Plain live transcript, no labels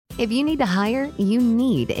If you need to hire, you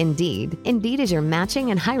need Indeed. Indeed is your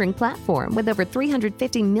matching and hiring platform with over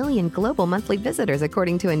 350 million global monthly visitors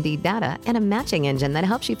according to Indeed data and a matching engine that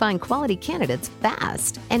helps you find quality candidates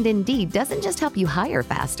fast. And Indeed doesn't just help you hire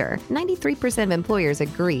faster. 93% of employers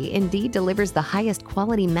agree Indeed delivers the highest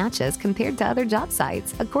quality matches compared to other job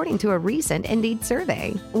sites, according to a recent Indeed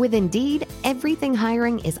survey. With Indeed, everything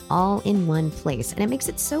hiring is all in one place, and it makes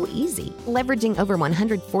it so easy. Leveraging over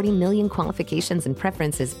 140 million qualifications and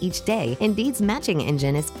preferences each day, Indeed's matching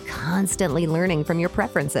engine is constantly learning from your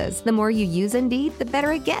preferences. The more you use Indeed, the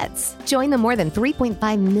better it gets. Join the more than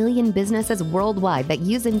 3.5 million businesses worldwide that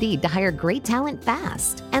use Indeed to hire great talent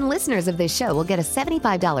fast. And listeners of this show will get a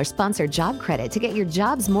 $75 sponsored job credit to get your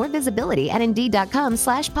jobs more visibility at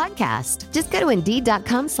Indeed.com/podcast. Just go to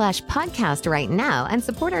Indeed.com/podcast right now and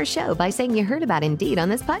support our show by saying you heard about Indeed on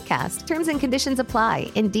this podcast. Terms and conditions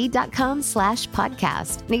apply.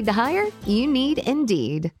 Indeed.com/podcast. Need to hire? You need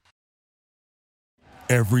Indeed.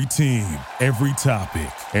 Every team, every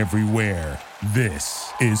topic, everywhere.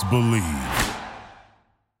 This is Believe.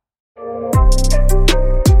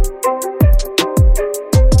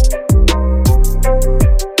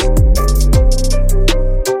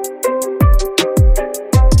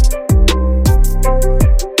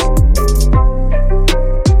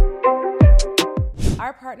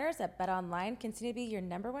 Our partners at BetOnline continue to be your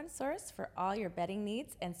 #1 source for all your betting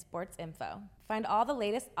needs and sports info. Find all the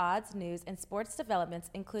latest odds, news, and sports developments,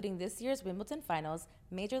 including this year's Wimbledon Finals,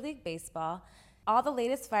 Major League Baseball, all the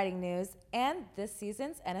latest fighting news, and this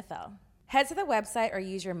season's NFL. Head to the website or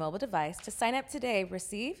use your mobile device to sign up today.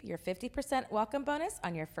 Receive your 50% welcome bonus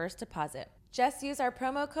on your first deposit. Just use our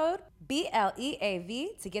promo code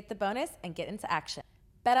BLEAV to get the bonus and get into action.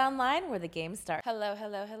 Bet online where the game starts. Hello.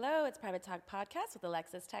 It's Private Talk Podcast with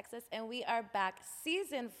Alexis, Texas, and we are back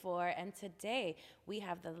season 4. And today we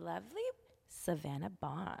have the lovely Savannah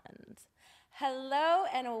Bond. Hello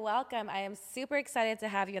and welcome. I am super excited to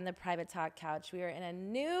have you on the Private Talk couch. We are in a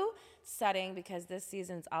new setting because this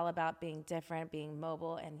season's all about being different, being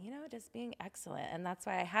mobile, and, just being excellent. And that's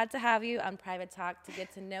why I had to have you on Private Talk to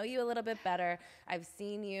get to know you a little bit better. I've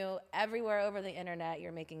seen you everywhere over the internet.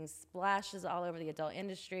 You're making splashes all over the adult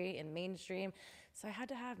industry and mainstream. So I had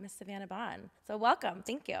to have Miss Savannah Bond. So welcome.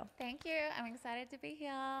 Thank you. Thank you. I'm excited to be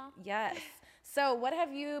here. Yes. So what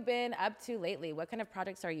have you been up to lately? What kind of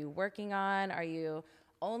projects are you working on? Are you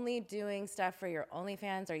only doing stuff for your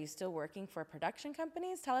OnlyFans? Are you still working for production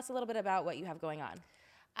companies? Tell us a little bit about what you have going on.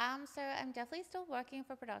 So I'm definitely still working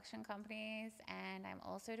for production companies, and I'm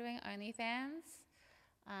also doing OnlyFans,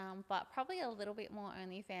 but probably a little bit more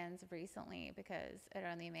OnlyFans recently because it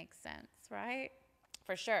only makes sense, right?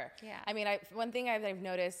 For sure. Yeah. I mean, one thing I've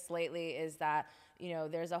noticed lately is that,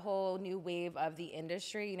 there's a whole new wave of the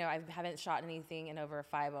industry. I haven't shot anything in over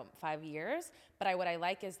 5 years, but what I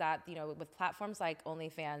like is that, with platforms like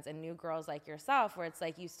OnlyFans and new girls like yourself, where it's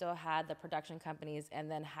like you still had the production companies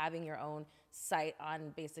and then having your own site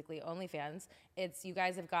on basically OnlyFans, you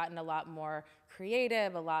guys have gotten a lot more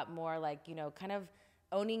creative, a lot more kind of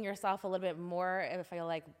owning yourself a little bit more. I feel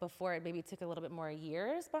like before it maybe took a little bit more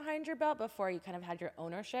years behind your belt before you kind of had your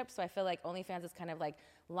ownership. So I feel like OnlyFans is kind of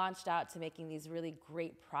launched out to making these really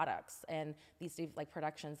great products and these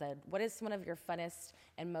productions. What is one of your funnest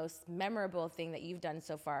and most memorable thing that you've done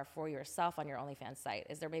so far for yourself on your OnlyFans site?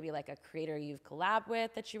 Is there maybe a creator you've collabed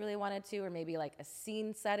with that you really wanted to, or maybe a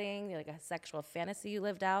scene setting, a sexual fantasy you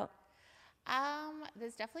lived out?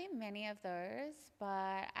 There's definitely many of those,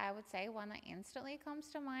 but I would say one that instantly comes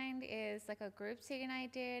to mind is a group scene I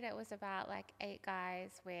did. It was about 8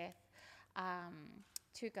 guys with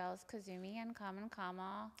 2 girls, Kazumi and Carmen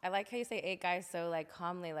Kama. I like how you say 8 guys so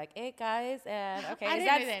calmly, 8 guys, and okay. I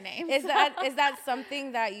didn't know their names. Is that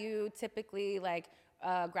something that you typically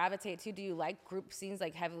gravitate to? Do you like group scenes,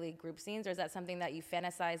 heavily group scenes, or is that something that you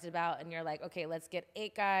fantasized about and you're okay, let's get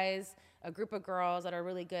 8 guys, a group of girls that are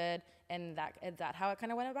really good, and is that how it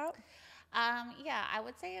kind of went about? Yeah, I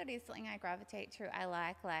would say it is something I gravitate to. I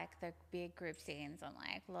like the big group scenes and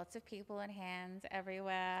lots of people and hands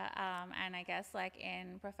everywhere. And I guess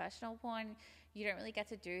in professional porn, you don't really get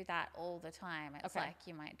to do that all the time. It's okay.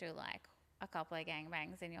 You might do a couple of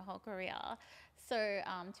gangbangs in your whole career. So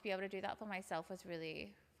to be able to do that for myself was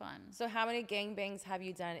really fun. So how many gangbangs have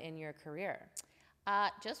you done in your career?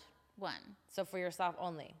 Just one. So for yourself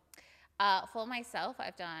only? For myself,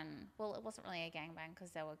 I've done, it wasn't really a gangbang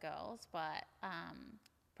because there were girls, but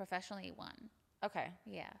professionally one. Okay.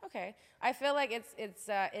 Yeah. Okay. I feel like it's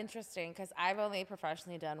interesting because I've only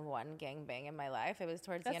professionally done one gangbang in my life. It was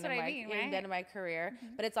towards the end of my career.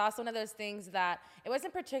 Mm-hmm. But it's also one of those things that it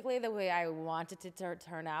wasn't particularly the way I wanted it to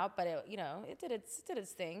turn out, but it did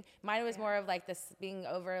its thing. Mine was more of like this being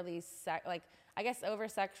overly over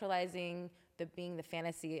sexualizing being the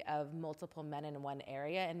fantasy of multiple men in one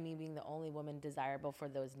area and me being the only woman desirable for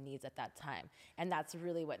those needs at that time. And that's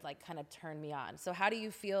really what like kind of turned me on. So how do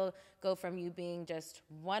you feel go from you being just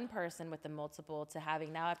one person with the multiple to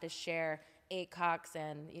having now have to share 8 cocks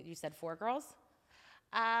and you said 4 girls?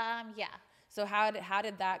 Yeah. So how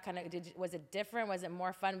did that kind of, was it different? Was it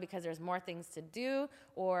more fun because there's more things to do?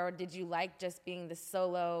 Or did you like just being the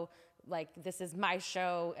solo, like this is my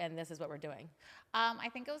show and this is what we're doing? I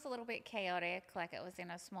think it was a little bit chaotic, like it was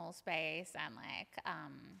in a small space and like,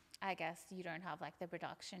 I guess you don't have like the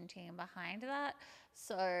production team behind that.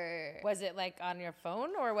 So was it like on your phone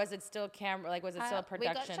or was it still camera? Like was it still a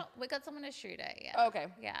production? We got someone to shoot it. Yeah. Okay.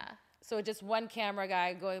 Yeah. So just one camera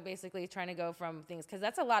guy going basically trying to go from things because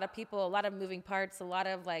that's a lot of people, a lot of moving parts, a lot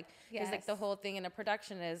of like because like the whole thing in a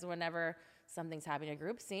production is whenever something's happening in a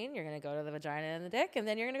group scene, you're going to go to the vagina and the dick, and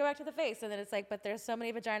then you're going to go back to the face. And then it's like, but there's so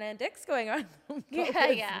many vagina and dicks going on.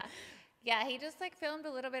 Yeah, he just like filmed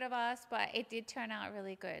a little bit of us, but it did turn out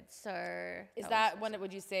really good. So is that one,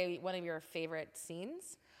 would you say one of your favorite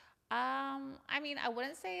scenes? I mean, I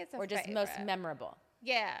wouldn't say it's a or just favorite. most memorable.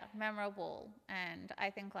 Yeah, memorable, and I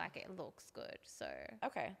think like it looks good. So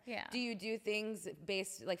okay, yeah. Do you do things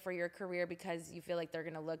based like for your career because you feel like they're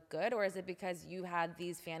gonna look good, or is it because you had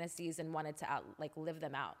these fantasies and wanted to live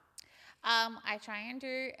them out? I try and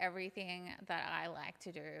do everything that I like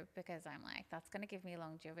to do because I'm like that's gonna give me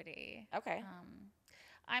longevity. Okay.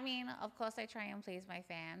 I mean, of course, I try and please my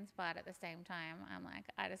fans, but at the same time, I'm like,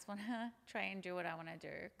 I just want to try and do what I want to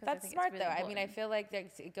do. That's smart, though. Important. I mean, I feel like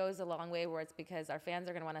it goes a long way where it's because our fans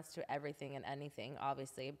are going to want us to do everything and anything,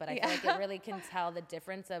 obviously. But I feel like it really can tell the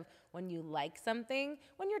difference of when you like something,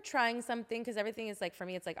 when you're trying something, because everything is like, for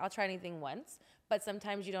me, it's like, I'll try anything once. But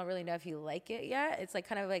sometimes you don't really know if you like it yet. It's like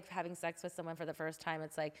kind of like having sex with someone for the first time.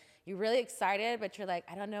 It's like you're really excited, but you're like,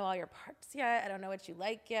 I don't know all your parts yet. I don't know what you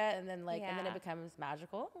like yet. And then and then it becomes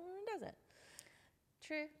magical. Or it doesn't.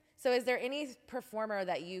 True. So is there any performer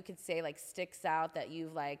that you could say like sticks out that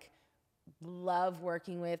you like love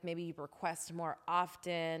working with? Maybe you request more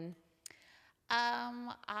often?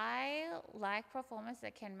 I like performers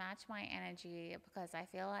that can match my energy because I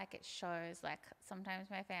feel like it shows. Like sometimes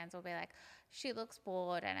my fans will be like, she looks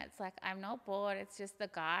bored, and it's like, I'm not bored. It's just the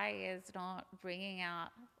guy is not bringing out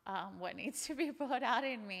what needs to be brought out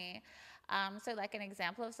in me. So like an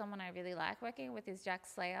example of someone I really like working with is Jack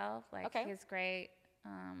Slayer. Like he's great.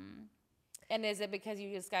 And is it because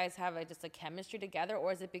you guys have just a chemistry together,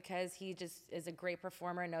 or is it because he just is a great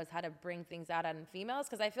performer and knows how to bring things out in females?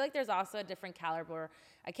 Because I feel like there's also a different caliber.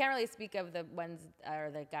 I can't really speak of the ones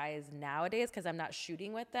or the guys nowadays because I'm not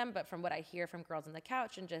shooting with them, but from what I hear from Girls on the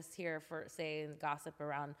Couch and just hear for, say, gossip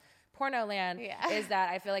around porno land, is that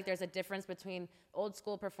I feel like there's a difference between old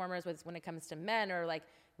school performers when it comes to men, or like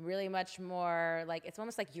really much more like it's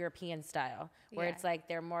almost like European style where it's like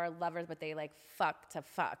they're more lovers but they like fuck to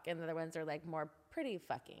fuck, and the other ones are like more pretty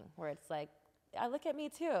fucking where it's like look at me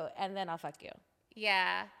too and then I'll fuck you.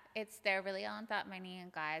 There really aren't that many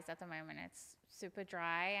guys at the moment. It's super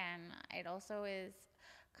dry, and it also is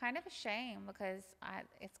kind of a shame because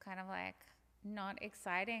it's kind of like not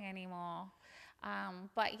exciting anymore.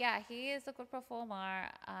 But yeah, he is a good performer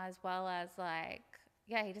as well as like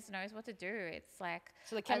he just knows what to do. It's like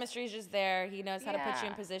so the chemistry is just there. He knows how to put you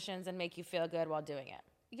in positions and make you feel good while doing it.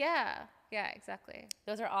 Yeah, exactly.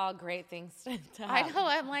 Those are all great things to have. I know.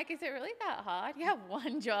 I'm like, is it really that hard? You have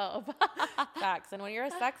one job. Facts. And when you're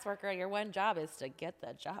a sex worker, your one job is to get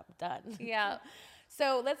the job done. Yeah.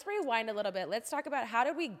 So let's rewind a little bit. Let's talk about how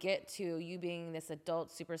did we get to you being this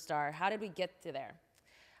adult superstar? How did we get to there?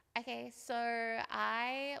 Okay, so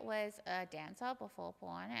I was a dancer before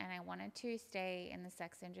porn, and I wanted to stay in the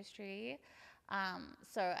sex industry.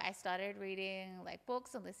 So I started reading like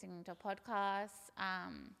books and listening to podcasts.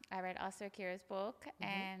 I read Asa Akira's book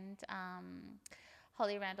and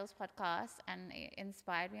Holly Randall's podcast, and it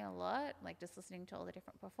inspired me a lot, like just listening to all the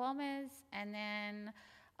different performers. And then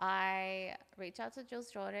I reached out to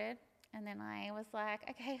Jules Jordan, and then I was like,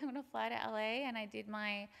 okay, I'm gonna fly to LA, and I did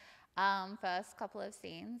my first couple of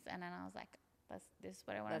scenes, and then I was like, this is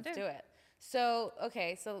what I want to do. Let's do it. So,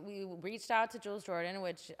 okay, so we reached out to Jules Jordan,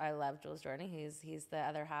 which I love Jules Jordan. He's the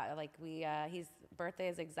other half. Like his birthday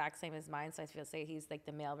is the exact same as mine, so I feel say he's like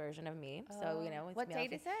the male version of me. So, it's what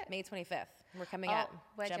date is it? May 25th. We're coming up.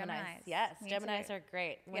 We're Geminis. Geminis. Yes, Me Geminis too. are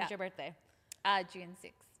great. When's your birthday? June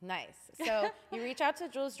 6th. Nice. So you reach out to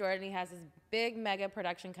Jules Jordan. He has this big mega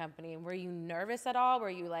production company. Were you nervous at all? Were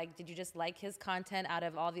you like, did you just like his content out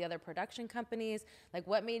of all the other production companies? Like,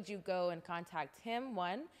 what made you go and contact him,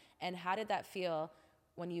 one? And how did that feel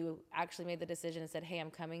when you actually made the decision and said, hey,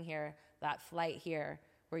 I'm coming here, that flight here?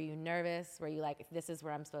 Were you nervous? Were you like, this is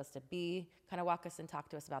where I'm supposed to be? Kind of walk us and talk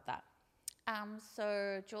to us about that.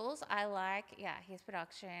 So Jules, I like, his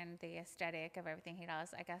production, the aesthetic of everything he does.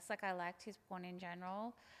 I guess like I liked his porn in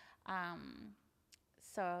general.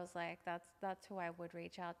 So I was like, that's who I would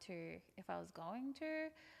reach out to if I was going to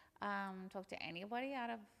talk to anybody out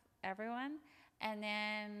of everyone. And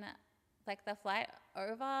then like the flight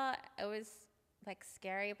over, it was like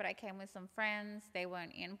scary, but I came with some friends. They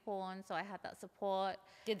weren't in porn, so I had that support.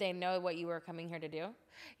 Did they know what you were coming here to do?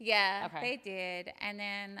 Yeah, okay. They did. And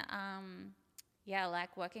then,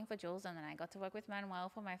 like working for Jules, and then I got to work with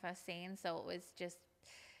Manuel for my first scene. So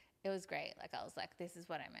it was great. Like I was like, this is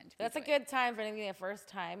what I meant to be That's doing. a good time for anything the first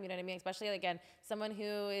time, you know what I mean? Especially, again, someone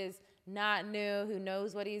who is not new, who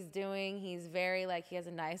knows what he's doing. He's very, like, he has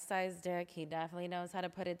a nice sized dick. He definitely knows how to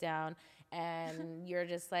put it down. And you're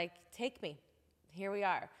just like, take me. Here we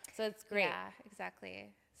are. So it's great. Yeah, exactly.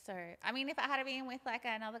 So, I mean, if I had been with like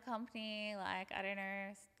another company, like, I don't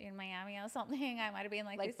know, in Miami or something, I might have been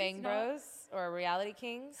like Like Bang Bros or Reality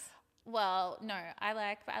Kings? Well, no, I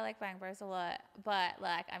like Bang Bros a lot, but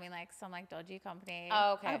like, I mean, like some like dodgy company.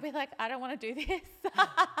 Oh, okay. I'd be like, I don't want to do this.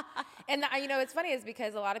 And you know, it's funny is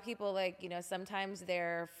because a lot of people, like, you know, sometimes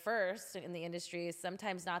they're first in the industry is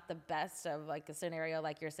sometimes not the best of like a scenario,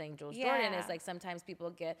 like you're saying Jules Jordan is like, sometimes people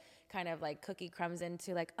get kind of like cookie crumbs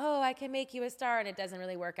into like, oh, I can make you a star, and it doesn't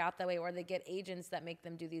really work out that way, or they get agents that make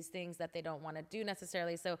them do these things that they don't want to do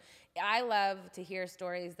necessarily. So I love to hear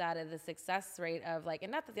stories that of the success rate of like,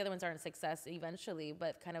 and not that the other ones aren't a success eventually,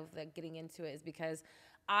 but kind of the getting into it is because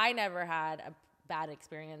I never had a bad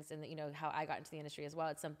experience in, you know, how I got into the industry as well.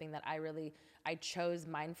 It's something that I chose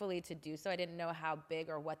mindfully to do so. I didn't know how big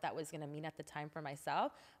or what that was going to mean at the time for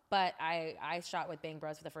myself. But I shot with Bang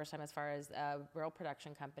Bros for the first time as far as a real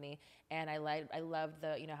production company, and I loved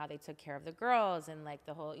the, you know, how they took care of the girls and like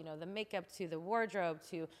the whole, you know, the makeup to the wardrobe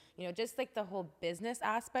to, you know, just like the whole business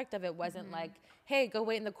aspect of it wasn't like, hey, go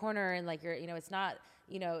wait in the corner and like you're, you know, it's not,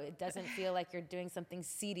 you know, it doesn't feel like you're doing something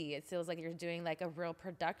seedy. It feels like you're doing like a real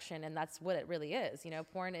production, and that's what it really is. You know,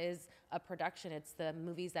 porn is a production. It's the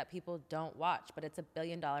movies that people don't watch, but it's $1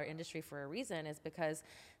 billion industry for a reason, is because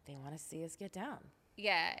they want to see us get down.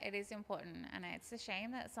 Yeah, it is important, and it's a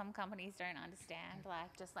shame that some companies don't understand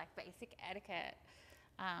like just like basic etiquette.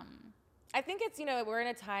 I think it's, you know, we're in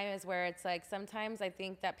a time is where it's like sometimes I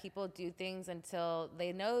think that people do things until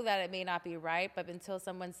they know that it may not be right, but until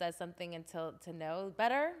someone says something until to know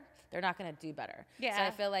better, they're not going to do better. Yeah. So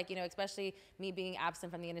I feel like, you know, especially me being absent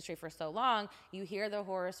from the industry for so long, you hear the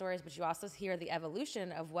horror stories, but you also hear the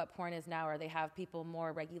evolution of what porn is now, or they have people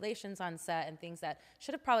more regulations on set and things that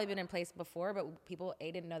should have probably been in place before, but people,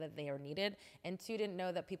 A, didn't know that they were needed, and 2, didn't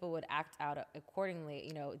know that people would act out accordingly,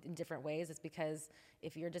 you know, in different ways. It's because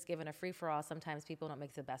if you're just given a free-for-all, sometimes people don't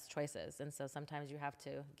make the best choices. And so sometimes you have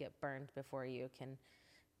to get burned before you can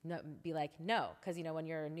be like, no. Because, you know, when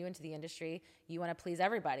you're new into the industry, you want to please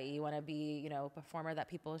everybody. You want to be, you know, a performer that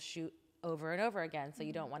people shoot over and over again. So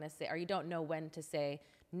you don't want to say, or you don't know when to say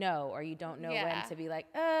no, or you don't know when to be like,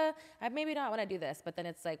 I maybe not want to do this. But then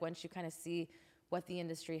it's like, once you kind of see what the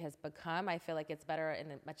industry has become, I feel like it's better in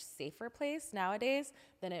a much safer place nowadays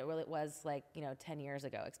than it really was like, you know, 10 years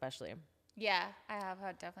ago, especially. Yeah, I have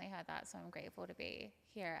definitely heard that, so I'm grateful to be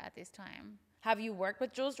here at this time. Have you worked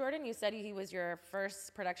with Jules Jordan? You said he was your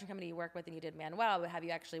first production company you worked with, and you did Manuel, but have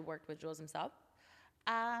you actually worked with Jules himself?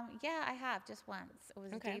 Yeah, I have, just once. It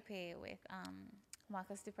was a DP with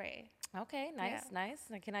Marcus Dupree. Okay, nice.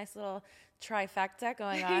 Like a nice little trifecta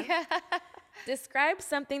going on. Describe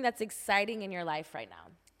something that's exciting in your life right now.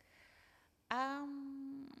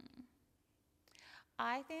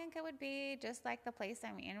 I think it would be just like the place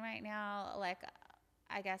I'm in right now. Like,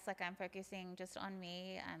 I guess like I'm focusing just on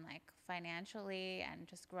me and like financially and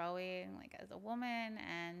just growing like as a woman.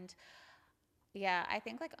 And yeah, I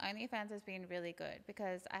think like OnlyFans has been really good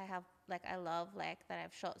because I love like that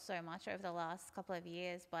I've shot so much over the last couple of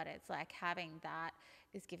years, but it's like having that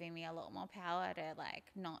is giving me a lot more power to like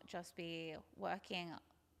not just be working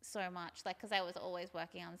so much, like, because I was always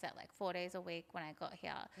working on set like 4 days a week when I got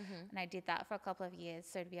here, and I did that for a couple of years.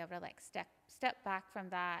 So to be able to like step back from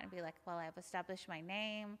that and be like, well, I've established my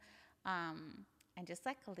name, and just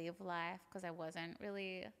like live life, because I wasn't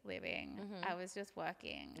really living. I was just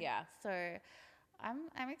working. Yeah. So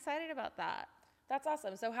I'm excited about that. That's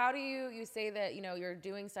awesome. So how do you say that, you're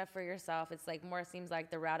doing stuff for yourself? It's like more seems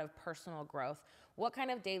like the route of personal growth. What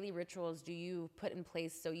kind of daily rituals do you put in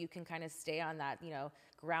place so you can kind of stay on that,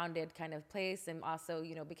 grounded kind of place? And also,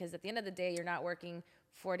 because at the end of the day, you're not working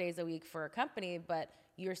 4 days a week for a company, but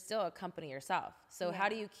you're still a company yourself. So how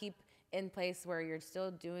do you keep in place where you're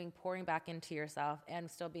still pouring back into yourself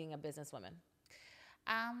and still being a businesswoman?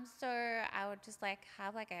 So I would just like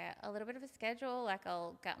have like a little bit of a schedule. Like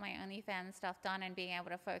I'll get my OnlyFans stuff done and being able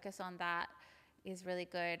to focus on that is really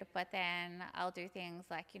good. But then I'll do things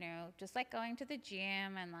like, just like going to the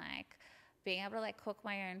gym and like being able to like cook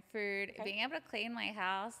my own food, being able to clean my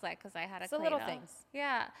house, like, cause I had a cleaner. Little things.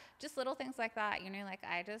 Yeah. Just little things like that. Like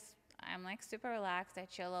I'm like super relaxed. I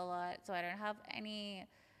chill a lot. So I don't have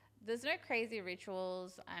there's no crazy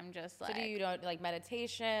rituals. I'm just like. So do you don't like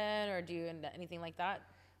meditation or do you anything like that?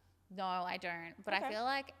 No, I don't. But I feel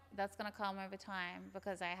like that's going to come over time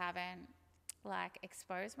because I haven't like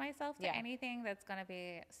exposed myself to anything that's going to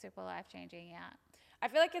be super life-changing yet. I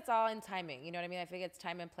feel like it's all in timing. You know what I mean? I think it's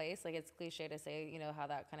time and place. Like it's cliche to say, how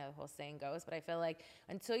that kind of whole saying goes. But I feel like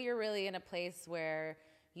until you're really in a place where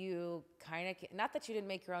you kind of, not that you didn't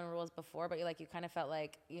make your own rules before, but you kind of felt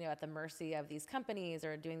like, at the mercy of these companies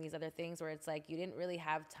or doing these other things where it's like you didn't really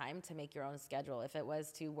have time to make your own schedule. If it was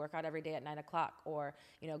to work out every day at 9 o'clock or,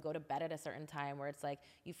 go to bed at a certain time where it's like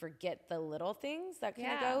you forget the little things that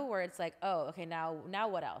kind of go where it's like, oh, okay, now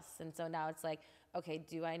what else? And so now it's like, okay,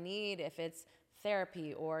 do I need, if it's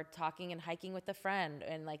therapy or talking and hiking with a friend,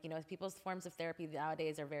 and people's forms of therapy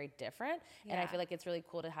nowadays are very different. And I feel like it's really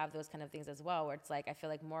cool to have those kind of things as well, where it's like I feel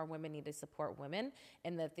like more women need to support women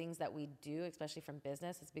in the things that we do, especially from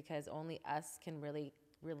business. It's because only us can really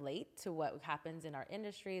relate to what happens in our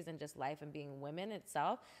industries and just life and being women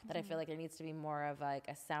itself, that I feel like there needs to be more of like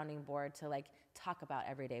a sounding board to like talk about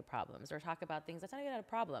everyday problems or talk about things that's not even a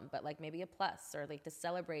problem, but like maybe a plus, or like to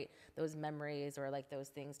celebrate those memories or like those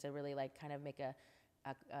things, to really like kind of make a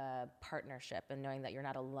partnership, and knowing that you're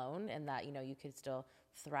not alone and that, you could still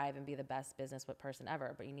thrive and be the best business person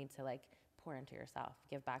ever, but you need to like pour into yourself,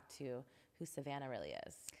 give back to who Savannah really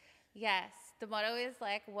is. Yes. The motto is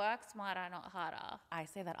like work smarter, not harder. I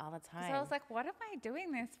say that all the time. So I was like, what am I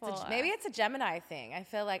doing this for? Maybe it's a Gemini thing. I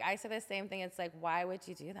feel like I say the same thing. It's like, why would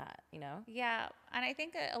you do that? Yeah. And I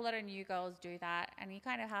think a lot of new girls do that, and you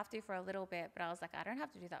kind of have to for a little bit, but I was like, I don't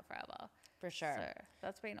have to do that forever. For sure. So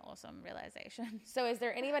that's been an awesome realization. So is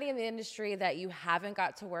there anybody in the industry that you haven't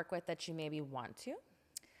got to work with that you maybe want to?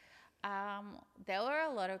 There were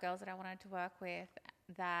a lot of girls that I wanted to work with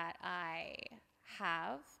that I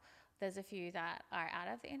have. There's a few that are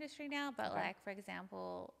out of the industry now, but like, for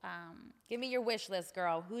example, give me your wish list,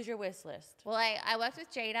 girl. Who's your wish list? Well, I worked with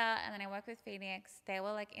Jada, and then I worked with Phoenix. They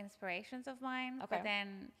were like inspirations of mine. Okay. But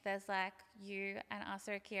then there's like you and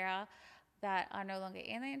Asa Akira that are no longer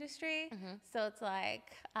in the industry. Mm-hmm. So it's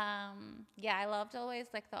like, I loved always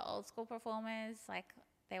like the old school performers. Like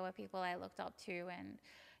they were people I looked up to and,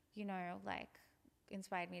 like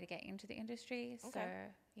inspired me to get into the industry. Okay. So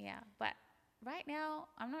yeah, but right now,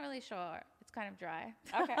 I'm not really sure. It's kind of dry.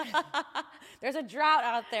 Okay. There's a drought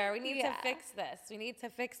out there. We need to fix this. We need to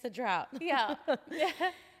fix the drought. Yeah.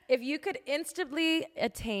 If you could instantly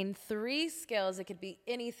attain 3 skills, it could be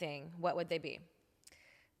anything, what would they be?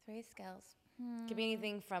 3 skills. Could be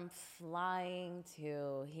anything from flying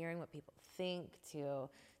to hearing what people think to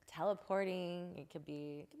teleporting. It could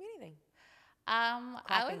be anything.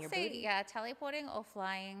 I would say, teleporting or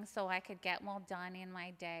flying, so I could get more done in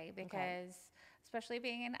my day, because especially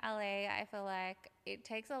being in LA, I feel like it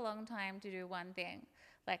takes a long time to do one thing.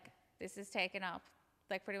 Like this is taken up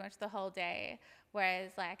like pretty much the whole day.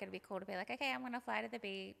 Whereas like it'd be cool to be like, okay, I'm gonna fly to the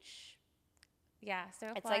beach. Yeah,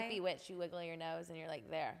 so it's like Bewitched. You wiggle your nose and you're like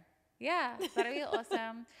there. Yeah, that'd be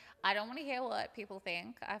awesome. I don't want to hear what people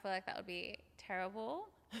think. I feel like that would be terrible.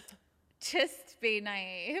 Just be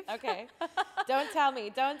naive. Okay. Don't tell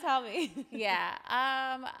me. Yeah.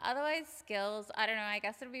 Otherwise, skills, I don't know. I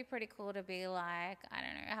guess it would be pretty cool to be like, I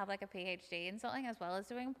don't know, have like a PhD in something as well as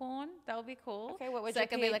doing porn. That would be cool. Okay, what would so you I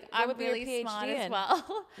can be like, I'm really smart as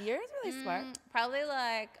well. You're really smart. Probably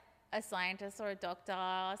like a scientist or a doctor,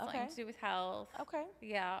 something to do with health. Okay.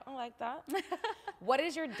 Yeah. I like that. What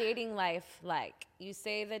is your dating life like? You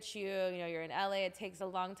say that you're in LA. It takes a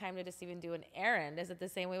long time to just even do an errand. Is it the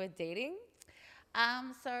same way with dating?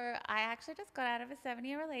 So I actually just got out of a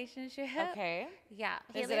 7-year relationship. Okay. Yeah.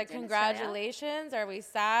 Is it a congratulations? Are we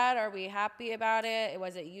sad? Are we happy about it?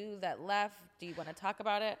 Was it you that left? Do you want to talk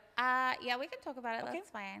about it? Yeah, we can talk about it. Okay.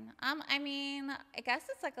 That's fine. I mean, I guess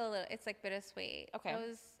it's like it's like bittersweet. Okay.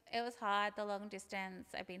 It was hard, the long distance.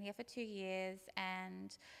 I've been here for 2 years,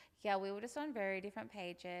 and Yeah, we were just on very different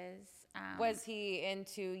pages. Was he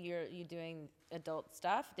into you doing adult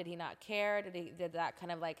stuff? Did he not care? Did that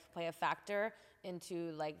kind of like play a factor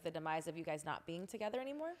into like the demise of you guys not being together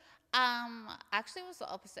anymore? Actually, it was the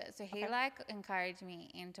opposite. So he like encouraged me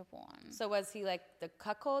into porn. So was he like the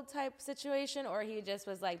cuckold type situation, or he just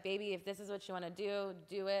was like, baby, if this is what you want to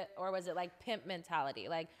do it? Or was it like pimp mentality?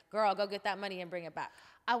 Like, girl, go get that money and bring it back.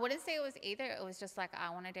 I wouldn't say it was either. It was just like, I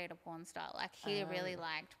want to date a porn star. Like, he really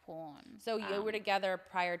liked porn. So you were together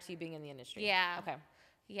prior to you being in the industry? Yeah. Okay.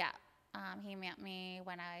 Yeah. He met me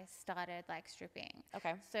when I started like stripping.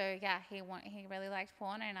 Okay. So yeah, he really liked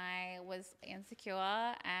porn, and I was insecure,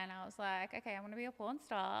 and I was like, okay, I'm gonna be a porn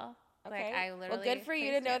star. Okay. Like, I literally. Well, good for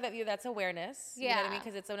you to know that that's awareness. Yeah. You know what I mean?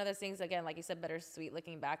 Because it's one of those things, again, like you said, bittersweet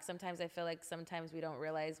looking back. Sometimes I feel like sometimes we don't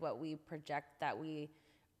realize what we project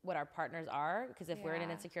what our partners are. Because if we're in an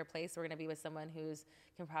insecure place, we're gonna be with someone who's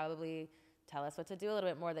can probably tell us what to do a little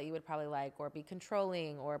bit more that you would probably like, or be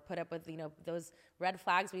controlling, or put up with, those red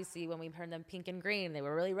flags we see when we turn them pink and green. They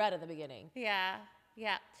were really red at the beginning. Yeah.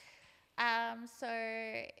 Yeah. So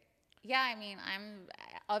yeah, I mean,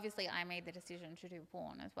 obviously I made the decision to do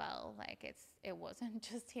porn as well. Like, it wasn't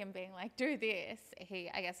just him being like, do this.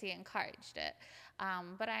 I guess he encouraged it.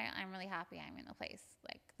 But I'm really happy I'm in the place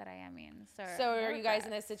like that I am in. So are you guys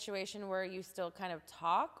in a situation where you still kind of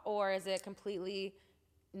talk, or is it completely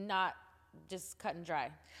not just cut and dry?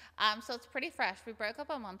 So it's pretty fresh. We broke up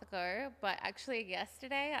a month ago, but actually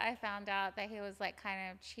yesterday I found out that he was like kind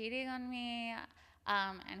of cheating on me,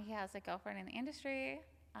 and he has a girlfriend in the industry.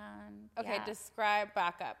 Okay, yeah. describe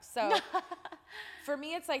back up. So for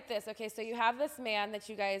me, it's like this. Okay, so you have this man that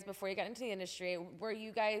you guys, before you got into the industry, were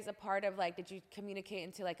you guys a part of, like, did you communicate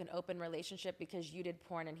into like an open relationship because you did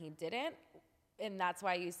porn and he didn't? And that's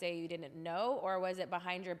why you say you didn't know? Or was it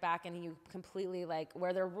behind your back and you completely, like,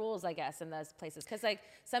 were there rules, I guess, in those places? Because, like,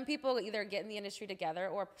 some people either get in the industry together,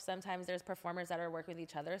 or sometimes there's performers that are working with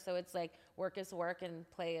each other. So it's like work is work and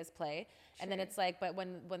play is play. True. And then it's like, but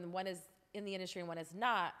when one is in the industry and one is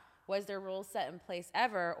not, was there rules set in place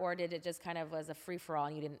ever? Or did it just kind of was a free-for-all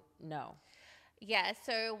and you didn't know? Yeah,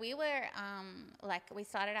 so we were, we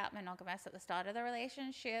started out monogamous at the start of the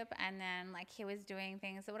relationship, and then, like, he was doing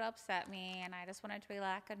things that would upset me, and I just wanted to be,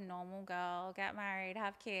 like, a normal girl, get married,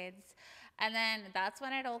 have kids, and then that's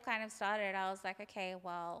when it all kind of started. I was like, okay,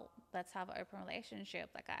 well, let's have an open relationship.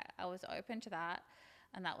 Like, I was open to that,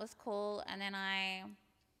 and that was cool, and then I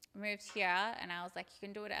moved here, and I was like, you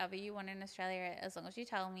can do whatever you want in Australia as long as you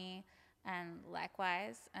tell me. And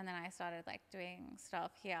likewise, and then I started like doing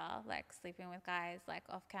stuff here, like sleeping with guys, like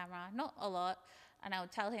off camera, not a lot, and I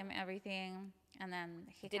would tell him everything, and then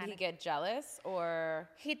he get jealous, or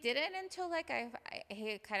he didn't until like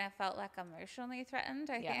he kind of felt like emotionally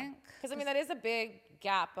threatened, I think, because I mean that is a big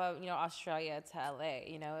gap of Australia to LA,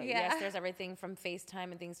 yes, there's everything from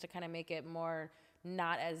FaceTime and things to kind of make it more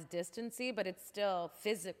not as distancy, but it's still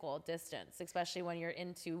physical distance, especially when you're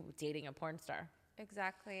into dating a porn star.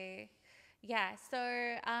 Exactly. Yeah,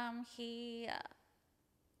 so he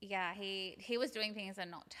was doing things and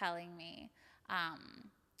not telling me,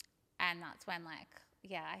 and that's when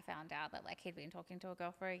I found out that like he'd been talking to a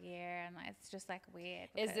girl for a year, and it's just like weird.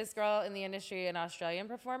 Is this girl in the industry an Australian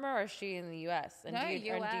performer, or is she in the U.S.? And no,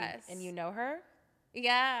 U.S. And you know her?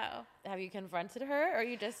 Yeah. Have you confronted her, or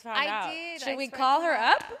you just found out? I did. Should we call her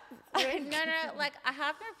up? No, like I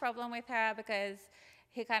have no problem with her because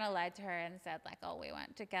he kind of lied to her and said like, oh, we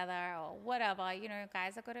went together or whatever.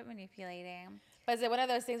 Guys are good at manipulating. But is it one of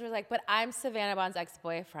those things where like, but I'm Savannah Bond's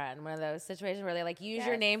ex-boyfriend? One of those situations where they like use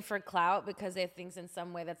your name for clout because they think in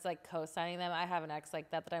some way that's like co-signing them. I have an ex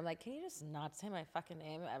like that I'm like, can you just not say my fucking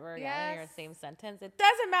name ever again in your same sentence? It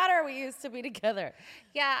doesn't matter. We used to be together.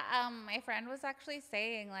 Yeah. My friend was actually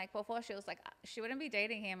saying like before, she was like, she wouldn't be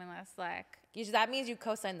dating him unless like. That means you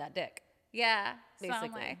co-signed that dick. Yeah, basically. So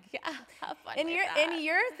I'm like, yeah, have fun in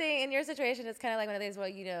your situation, it's kind of like one of these. Well,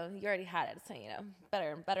 you already had it, so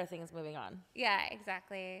better things moving on. Yeah,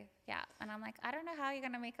 exactly. Yeah, and I'm like, I don't know how you're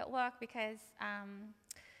gonna make it work because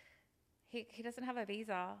he doesn't have a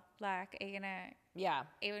visa. Like, are you gonna? Yeah.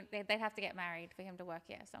 Even they'd have to get married for him to work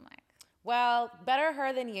here. So I'm like. Well, better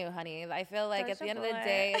her than you, honey. I feel like at the end of the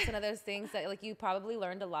day, it's one of those things that like you probably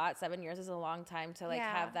learned a lot. 7 years is a long time to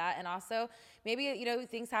have that. And also maybe,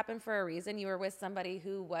 things happen for a reason. You were with somebody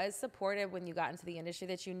who was supportive when you got into the industry,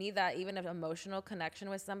 that you need that even an emotional connection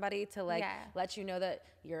with somebody to let you know that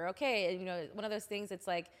you're okay. And, one of those things, it's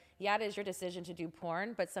like, yeah, it is your decision to do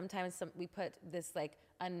porn, but sometimes we put this like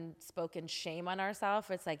unspoken shame on ourselves.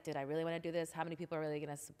 It's like, did I really want to do this? How many people are really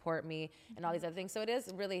going to support me? And all these other things. So it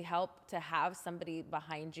is really help to have somebody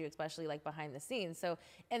behind you, especially like behind the scenes. So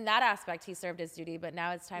in that aspect, he served his duty, but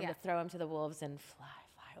now it's time to throw him to the wolves and fly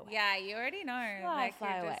away. Yeah, you already know.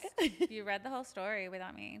 Fly away. You read the whole story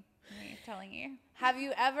without me telling you. Have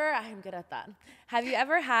you ever, I'm good at that. Have you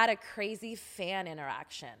ever had a crazy fan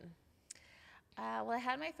interaction? Well, I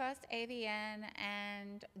had my first AVN,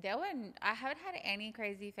 and I haven't had any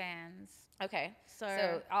crazy fans. Okay,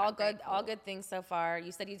 So all good things so far.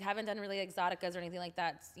 You said you haven't done really exoticas or anything like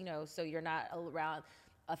that, so you're not around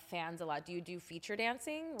fans a lot. Do you do feature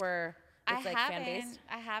dancing where it's fan based?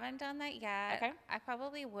 I haven't done that yet. Okay. I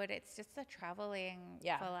probably would. It's just the traveling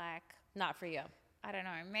for like. Not for you. I don't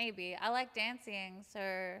know. Maybe I like dancing, so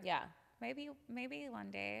yeah. Maybe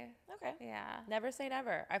one day. Okay. Yeah. Never say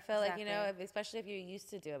never. I feel Exactly. like, especially if you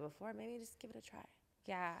used to do it before, maybe just give it a try.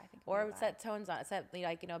 Yeah, I think. Or set tones on it. Set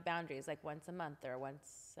boundaries, like once a month or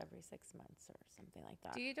once every 6 months or something like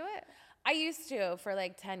that. Do you do it? I used to for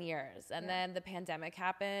like 10 years, and then the pandemic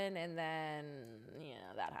happened, and then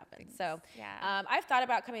that happened. So I've thought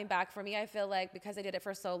about coming back. For me, I feel like because I did it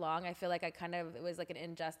for so long, I feel like it was like an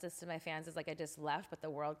injustice to my fans. It's like I just left, but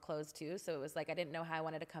the world closed too. So it was like I didn't know how I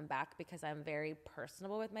wanted to come back because I'm very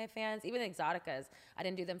personable with my fans. Even exoticas, I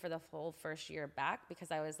didn't do them for the full first year back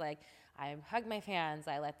because I was like, I hug my fans.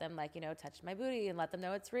 I let them touch my booty and let them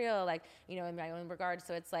know it's real, in my own regard.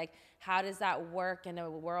 So it's like, how does that work in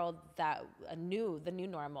a world the new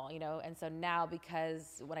normal, And so now,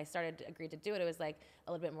 because when I agreed to do it, it was like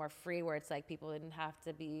a little bit more free, where it's like people didn't have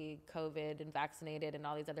to be COVID and vaccinated and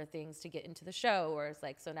all these other things to get into the show. Or it's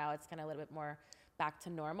like, so now it's kind of a little bit more back to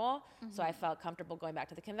normal. So I felt comfortable going back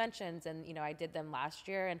to the conventions, and I did them last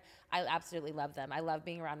year, and I absolutely love them. I love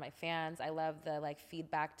being around my fans. I love the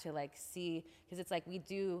feedback to see, because it's like we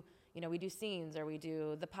do scenes or we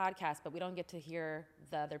do the podcast, but we don't get to hear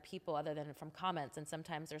the other people other than from comments. And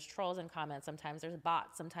sometimes there's trolls in comments, sometimes there's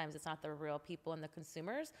bots, sometimes it's not the real people and the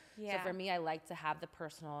consumers. So for me, I like to have the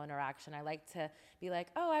personal interaction. I like to be like,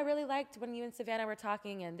 oh, I really liked when you and Savannah were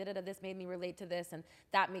talking, and this made me relate to this, and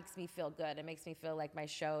that makes me feel good. It makes me feel like my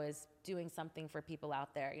show is doing something for people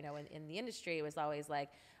out there. In the industry, it was always like,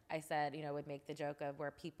 I said, would make the joke of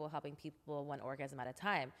where people helping people one orgasm at a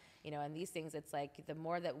time, and these things, it's like the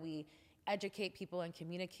more that we educate people and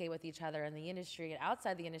communicate with each other in the industry and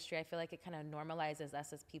outside the industry, I feel like it kind of normalizes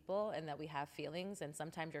us as people, and that we have feelings, and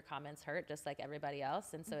sometimes your comments hurt just like everybody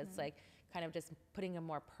else. And so it's like kind of just putting a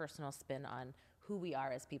more personal spin on who we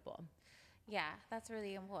are as people. Yeah, that's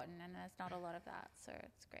really important, and there's not a lot of that, so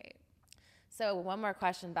it's great. So one more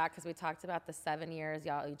question back, because we talked about the 7 years,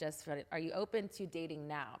 y'all. Are you open to dating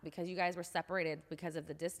now? Because you guys were separated because of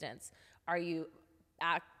the distance. Are you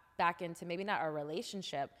back into maybe not a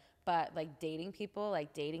relationship, but dating people,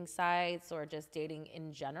 dating sites, or just dating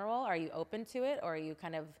in general? Are you open to it, or are you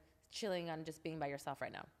kind of chilling on just being by yourself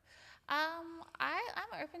right now?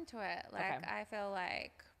 I'm open to it. I feel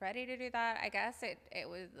ready to do that. I guess it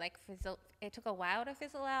was it took a while to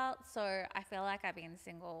fizzle out, so I feel like I've been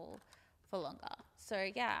single for longer. So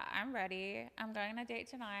yeah, I'm ready. I'm going on a date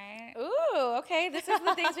tonight. Ooh, okay. This is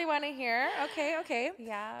the things we want to hear. Okay.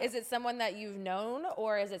 Yeah. Is it someone that you've known,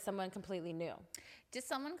 or is it someone completely new? Just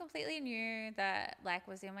someone completely new that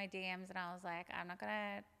was in my DMs, and I was like,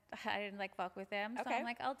 I didn't fuck with them. So I'm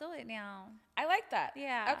like, I'll do it now. I like that.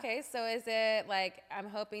 Yeah. Okay. So is it I'm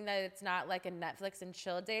hoping that it's not like a Netflix and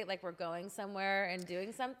chill date, like we're going somewhere and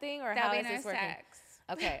doing something, or how is this working? Sex.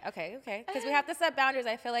 Okay. Because we have to set boundaries.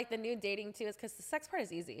 I feel like the new dating too is because the sex part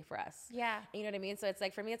is easy for us. Yeah. You know what I mean? So it's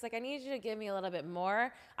for me, it's I need you to give me a little bit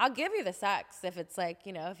more. I'll give you the sex if it's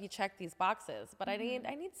if you check these boxes, but I need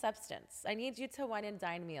substance. I need you to wine and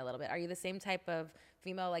dine me a little bit. Are you the same type of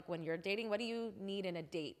female, when you're dating? What do you need in a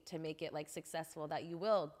date to make it successful, that you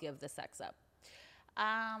will give the sex up?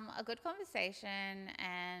 A good conversation,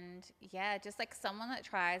 and just someone that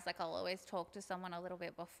tries. I'll always talk to someone a little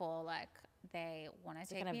bit before they want to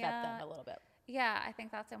take kind of me vet out. them a little bit. Yeah, I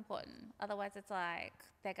think that's important. Otherwise, it's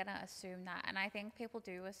they're gonna assume that, and I think people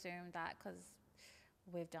do assume that because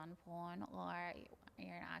we've done porn or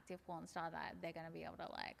you're an active porn star, that they're gonna be able to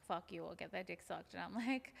fuck you or get their dick sucked. And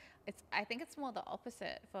I'm I think it's more the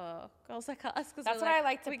opposite for girls like us. Cause that's what I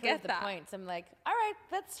like to prove the that. points. I'm like, all right,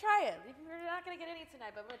 let's try it. You're not gonna get any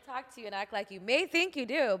tonight, but I'm gonna talk to you and act like you may think you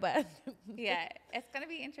do, but yeah, it's gonna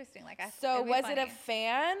be interesting. So was it a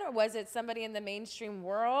fan, or was it somebody in the mainstream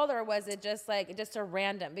world, or was it just just a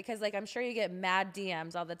random? Because I'm sure you get mad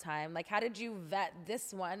DMs all the time. How did you vet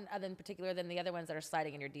this one, other in particular than the other ones that are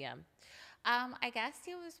sliding in your DM? I guess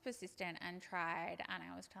he was persistent and tried, and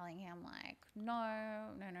I was telling him like, no.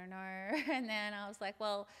 And then I was like,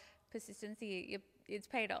 well, persistency, it's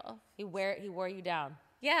paid off. He wore you down.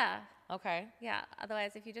 Yeah. Okay. Yeah.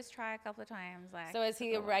 Otherwise, if you just try a couple of times, like. So is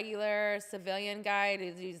he a regular civilian guy?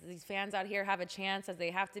 Do these fans out here have a chance as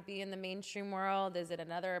they have to be in the mainstream world? Is it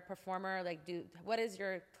another performer? Like, what is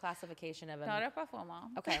your classification of him? Not a performer.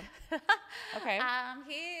 Okay. Okay.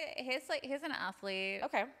 He's an athlete.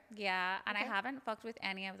 Okay. Yeah. And Okay. I haven't fucked with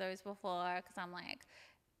any of those before because I'm like,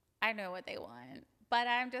 I know what they want. But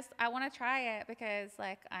I want to try it because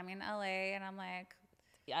like I'm in LA and I'm like,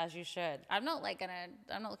 As you should. I'm not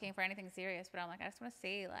looking for anything serious, but I'm like, I just want to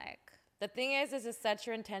see like. The thing is to set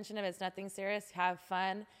your intention if it's nothing serious, have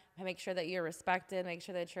fun, make sure that you're respected, make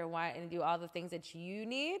sure that you're wanted, and do all the things that you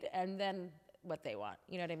need, and then what they want.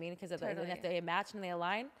 You know what I mean? Because Totally. if they match and they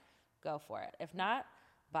align, go for it. If not,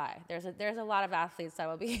 bye. There's a lot of athletes that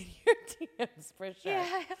will be in your teams for sure.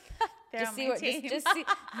 Yeah. They're Just on see my what, team. just see.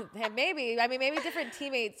 Maybe different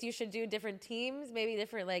teammates. You should do different teams. Maybe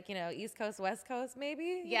different, like East Coast, West Coast.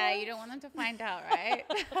 Maybe. Yeah, you don't want them to find out, right?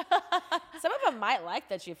 Some of them might like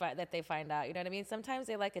that they find out. You know what I mean? Sometimes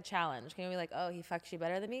they like a challenge. Can you be like, oh, he fucks you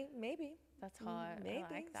better than me? Maybe. That's hot. Maybe.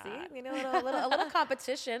 I like that. See, a little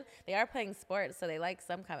competition. They are playing sports, so they like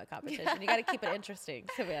some kind of competition. You got to keep it interesting,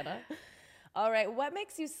 Savannah. All right. What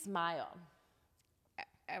makes you smile?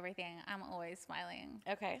 Everything. I'm always smiling.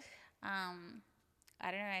 Okay. I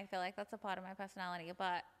don't know. I feel like that's a part of my personality,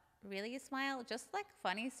 but really smile, just like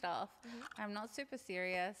funny stuff. Mm-hmm. I'm not super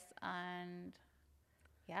serious, and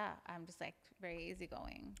yeah, I'm just like very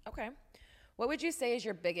easygoing. Okay. What would you say is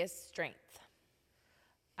your biggest strength?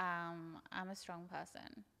 I'm a strong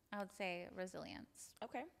person. I would say resilience.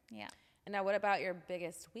 Okay. Yeah. And now what about your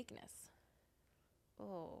biggest weakness?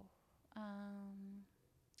 Oh,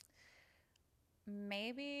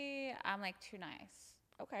 maybe I'm like too nice.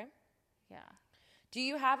 Okay. Yeah. Do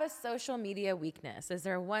you have a social media weakness? Is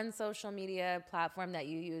there one social media platform that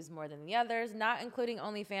you use more than the others? Not including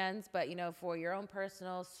OnlyFans, but for your own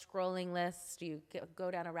personal scrolling list, do you go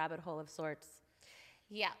down a rabbit hole of sorts?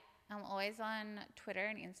 Yeah. I'm always on Twitter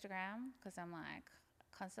and Instagram because I'm like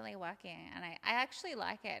constantly working, and I actually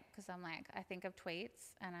like it because I'm like, I think of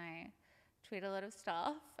tweets and I tweet a lot of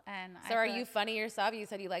stuff. And so are you funny yourself? You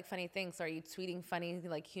said you like funny things. So are you tweeting funny,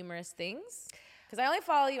 like humorous things? Because I only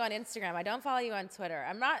follow you on Instagram. I don't follow you on Twitter.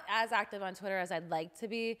 I'm not as active on Twitter as I'd like to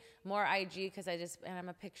be. More IG because I'm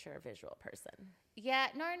a picture visual person. Yeah,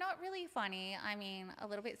 no, not really funny. I mean, a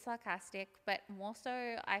little bit sarcastic, but more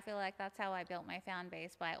so I feel like that's how I built my fan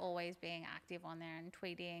base, by always being active on there and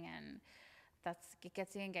tweeting, and it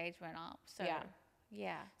gets the engagement up. So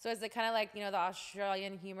yeah. So is it kind of like, the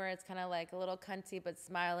Australian humor? It's kind of like a little cunty but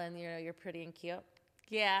smiling, you're pretty and cute.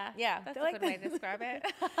 Yeah. That's a good way to describe it.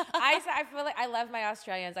 I feel like I love my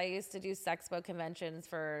Australians. I used to do Sexpo conventions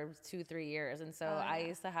for 2-3 years. And so I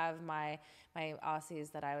used to have my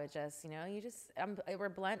Aussies that I would just, we're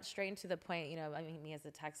blunt, straight and to the point, me as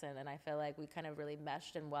a Texan. And I feel like we kind of really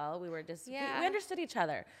meshed in well. We were just, we understood each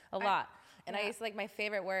other a lot. And I used to my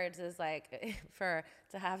favorite words is to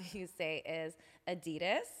have you say is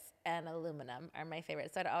Adidas and aluminum are my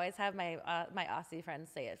favorite. So I'd always have my Aussie friends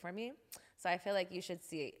say it for me. So I feel like you should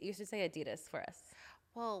say Adidas for us.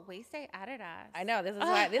 Well, we say Adidas. I know, this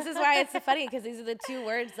is why it's so funny, because these are the two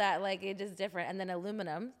words that it is different. And then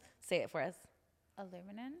aluminum, say it for us.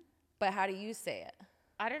 Aluminum? But how do you say it?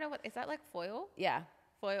 I don't know, what is that, like foil? Yeah.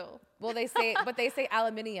 Foil. Well, they say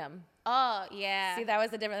aluminium. Oh, yeah. See, that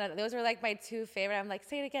was the difference. Those were my two favorite. I'm like,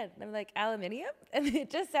 say it again. And I'm like, aluminium? And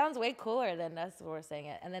it just sounds way cooler than us when we're saying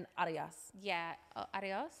it. And then adios. Yeah. Oh,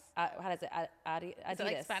 adios? How does it? Adidas. Is it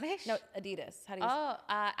like Spanish? No, Adidas. How do you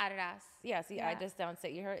Adidas. Yeah, see, I just don't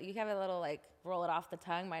say. You have a little roll it off the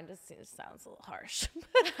tongue. Mine just sounds a little harsh.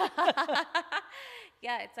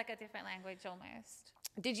 Yeah, it's like a different language almost.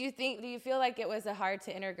 Do you feel like it was hard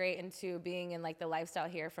to integrate into being in the lifestyle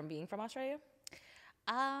here from being from Australia?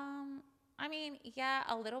 I mean, yeah,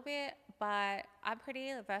 a little bit, but I'm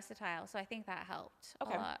pretty versatile, so I think that helped a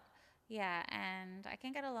lot. Yeah, and I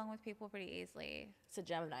can get along with people pretty easily. It's a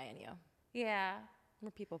Gemini in you. Yeah. We're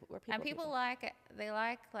people. And people like it. They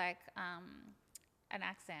like an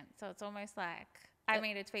accent, so it's almost like I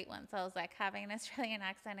made a tweet once. I was like, having an Australian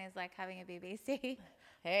accent is like having a BBC.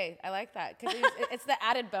 Hey, I like that because it's the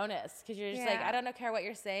added bonus because you're just I don't care what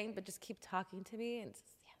you're saying, but just keep talking to me and just,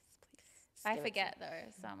 yes, please. I forget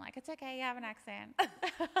though, so I'm like, it's okay, you have an accent.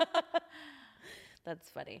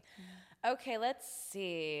 That's funny. Okay, let's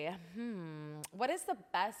see. What is the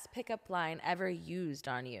best pickup line ever used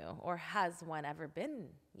on you, or has one ever been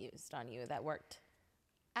used on you that worked?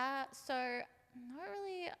 So not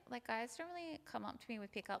really, like, guys don't really come up to me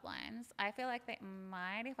with pickup lines. I feel like they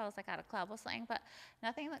might if I was like at a club or something, but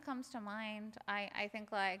nothing that comes to mind. I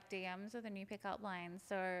think like DMs are the new pickup lines.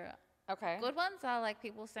 So Okay. good ones are like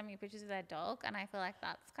people send me pictures of their dog, and I feel like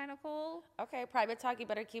that's kind of cool. Okay, private talk, you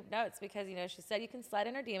better keep notes because, she said you can slide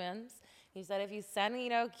in her DMs. You said if you send,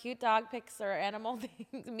 cute dog pics or animal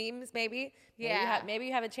things, memes, maybe maybe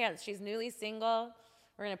you have a chance. She's newly single.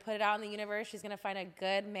 We're going to put it out in the universe. She's going to find a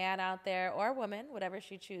good man out there or woman, whatever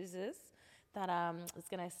she chooses, that is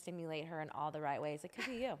going to stimulate her in all the right ways. It could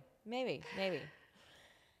be you. Maybe.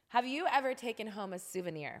 Have you ever taken home a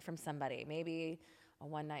souvenir from somebody? Maybe a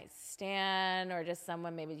one-night stand or just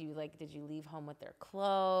someone, maybe did you leave home with their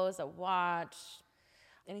clothes, a watch,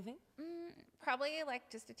 anything? Probably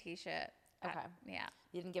like just a t-shirt. Okay. Yeah.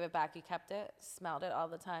 You didn't give it back. You kept it, smelled it all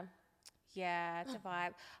the time. Yeah, it's a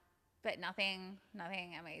vibe. But nothing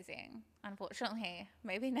amazing, unfortunately.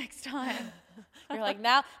 Maybe next time. You're like,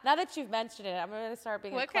 now that you've mentioned it, I'm going to start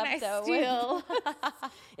being what a can I klepto. steal?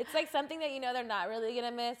 It's like something that they're not really going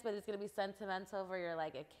to miss, but it's going to be sentimental for your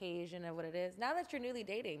like occasion of what it is. Now that you're newly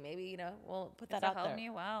dating, maybe, we'll put that out there. It's a whole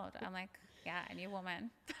new world. I'm like, yeah, a new woman.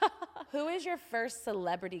 Who is your first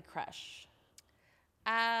celebrity crush?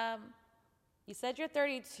 You said you're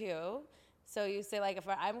 32. So you say like, if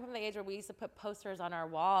I'm from the age where we used to put posters on our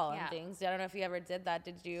wall and things. I don't know if you ever did that.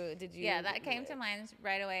 Did you? Yeah, that came to mind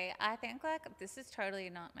right away. I think like this is totally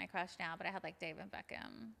not my crush now, but I had like David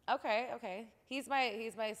Beckham. Okay. He's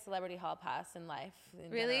my celebrity hall pass in life.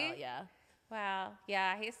 Really? General, yeah. Wow.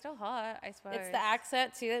 Yeah, he's still hot, I suppose. It's the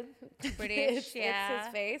accent too. British. Yeah. It's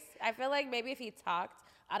his face. I feel like maybe if he talked,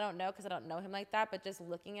 I don't know because I don't know him like that, but just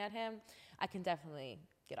looking at him, I can definitely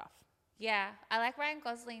get off. Yeah, I like Ryan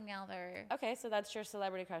Gosling now though. Okay, so that's your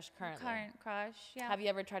celebrity crush currently. Current crush, yeah. Have you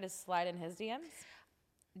ever tried to slide in his DMs?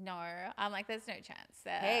 No, I'm like, there's no chance.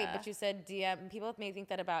 Hey, but you said DM. People may think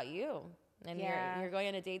that about you, and you're going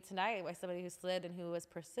on a date tonight with somebody who slid and who was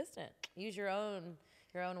persistent. Use your own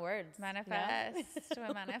words. Manifest.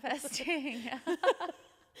 We're manifesting.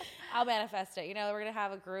 I'll manifest it. We're gonna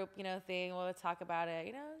have a group, thing. We'll talk about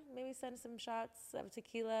it. Maybe send some shots of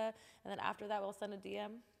tequila, and then after that, we'll send a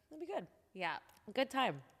DM. It'll be good. Yeah. Good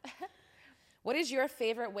time. What is your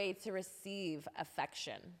favorite way to receive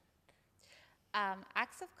affection?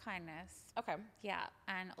 Acts of kindness. Okay. Yeah.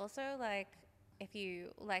 And also like if you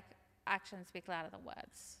like actions speak louder than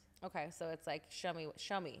words. Okay. So it's like show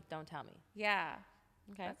me, don't tell me. Yeah.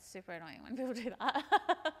 Okay. That's super annoying when people do that.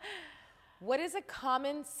 What is a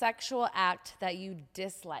common sexual act that you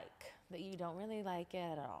dislike, that you don't really like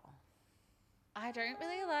it at all? I don't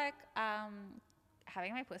really like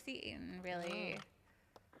having my pussy eaten, really.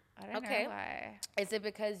 I don't know why. Is it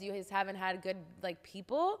because you just haven't had good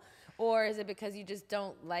people, or is it because you just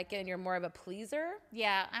don't like it and you're more of a pleaser?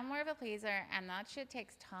 Yeah, I'm more of a pleaser, and that shit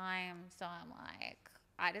takes time. So I'm like,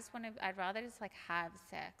 I'd rather just like have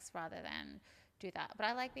sex rather than do that. But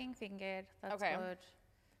I like being fingered. That's good.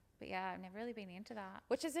 But yeah, I've never really been into that.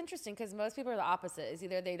 Which is interesting because most people are the opposite. Is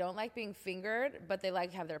either they don't like being fingered, but they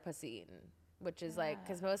like to have their pussy eaten. Which is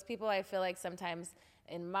because most people, I feel like sometimes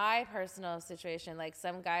in my personal situation, like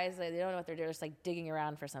some guys, they don't know what they're doing, just like digging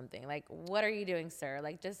around for something. Like, what are you doing, sir?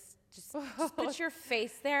 Like, just put your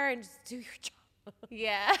face there and just do your job.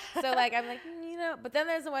 Yeah. So like, I'm like, but then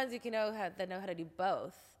there's the ones that know how to do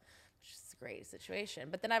both, which is a great situation.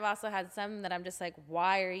 But then I've also had some that I'm just like,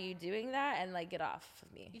 why are you doing that? And like, get off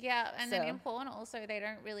of me. Yeah. And then in porn also, they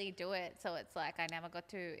don't really do it. So it's like, I never got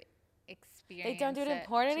to experience. They don't do it in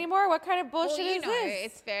porn anymore? What kind of bullshit is this?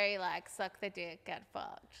 It's very like suck the dick, get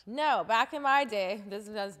fucked. No, back in my day, this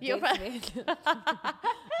was me.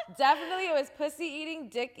 Definitely it was pussy eating,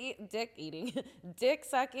 dick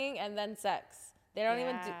sucking, and then sex. They don't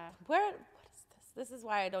even do. What is this? This is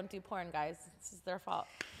why I don't do porn, guys. This is their fault.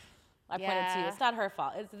 I pointed to you. It's not her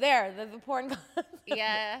fault. It's the porn guys.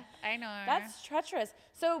 Yeah, I know. That's treacherous.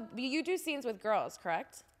 So you do scenes with girls,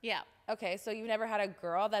 correct? Yeah. Okay, so you've never had a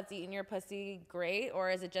girl that's eaten your pussy great, or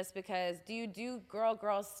is it just because, do you do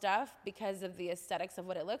girl stuff because of the aesthetics of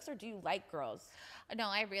what it looks, or do you like girls? No,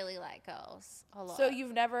 I really like girls a lot. So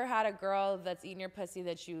you've never had a girl that's eaten your pussy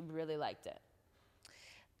that you really liked it?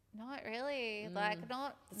 Not really. Like,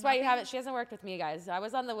 not. That's why you haven't. She hasn't worked with me, guys. I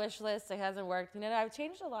was on the wish list. It hasn't worked. I've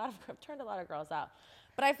changed I've turned a lot of girls out.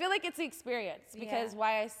 But I feel like it's the experience, because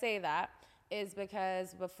why I say that is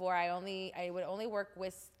because before I would only work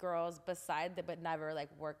with girls but never like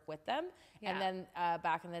work with them. Yeah. And then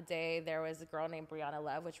back in the day, there was a girl named Brianna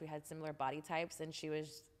Love, which we had similar body types, and she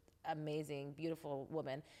was amazing, beautiful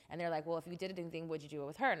woman. And they're like, well, if you did anything, would you do it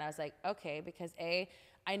with her? And I was like, okay, because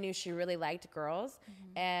I knew she really liked girls,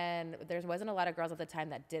 and there wasn't a lot of girls at the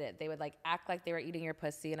time that did it. They would like act like they were eating your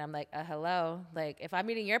pussy, and I'm like, hello, like if I'm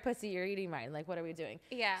eating your pussy, you're eating mine. Like, what are we doing?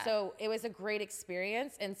 Yeah. So it was a great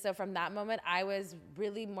experience, and so from that moment, I was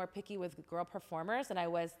really more picky with girl performers than I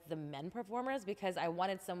was the men performers because I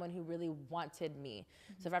wanted someone who really wanted me.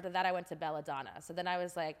 So after that, I went to Belladonna. So then I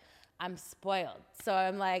was like, I'm spoiled. So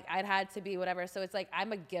I'm like, I'd had to be whatever. So it's like,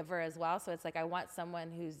 I'm a giver as well. So it's like, I want someone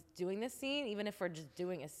who's doing this scene, even if we're just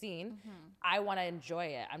doing a scene, I want to enjoy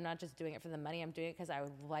it. I'm not just doing it for the money. I'm doing it because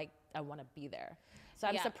I want to be there. So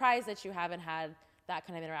I'm surprised that you haven't had that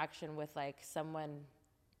kind of interaction with like someone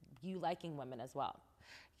you liking women as well.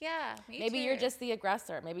 Yeah, maybe too. You're just the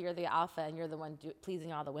aggressor. Maybe you're the alpha and you're the one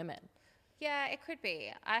pleasing all the women. Yeah, it could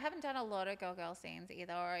be. I haven't done a lot of girl scenes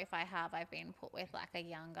either, or if I have, I've been put with like a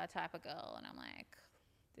younger type of girl, and I'm like,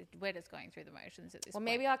 we're just going through the motions at this point.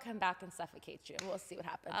 Well, maybe I'll come back and suffocate you. We'll see what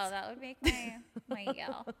happens. Oh, that would make my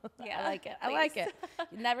yell. Yeah, I like it. I like it.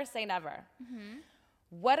 Never say never.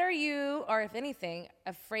 What are you, or if anything,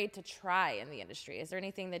 afraid to try in the industry? Is there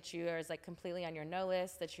anything that you is like completely on your no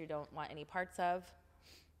list that you don't want any parts of?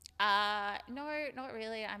 No, not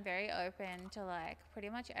really. I'm very open to like pretty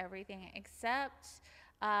much everything except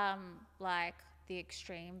like the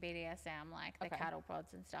extreme BDSM, like the cattle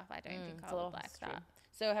prods and stuff. I don't think I would like that.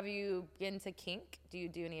 So have you been to kink? Do you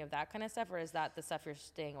do any of that kind of stuff, or is that the stuff you're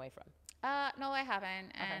staying away from? No, I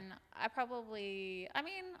haven't. And I probably, I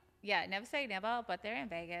mean, yeah, never say never, but they're in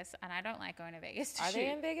Vegas, and I don't like going to Vegas to shoot. Are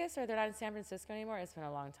they in Vegas, or they're not in San Francisco anymore? It's been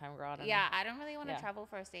a long time, girl. I don't know. I don't really want to travel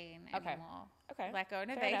for a scene anymore. Okay. Like going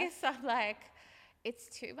to Vegas, I'm like, it's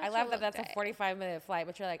too much. I love that that's a 45-minute flight,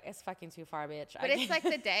 but you're like, it's fucking too far, bitch. But it's like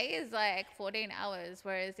the day is like 14 hours,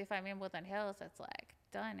 whereas if I'm in Woodland Hills, it's like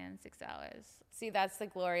done in 6 hours. See, that's the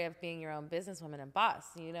glory of being your own businesswoman and boss.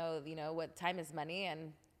 You know what time is money,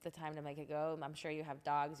 and the time to make it go. I'm sure you have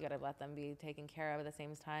dogs. You got to let them be taken care of at the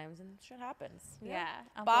same times, and shit happens. Yeah.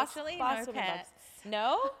 Boss, Unfortunately, boss no women pets.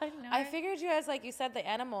 No? No. I figured you as, like you said, the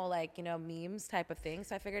animal, like, memes type of thing.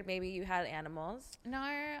 So I figured maybe you had animals. No,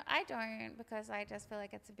 I don't, because I just feel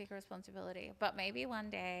like it's a big responsibility. But maybe one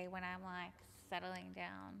day when I'm like settling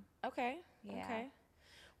down. Okay. Yeah. Okay.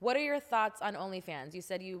 What are your thoughts on OnlyFans? You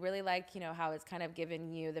said you really like, how it's kind of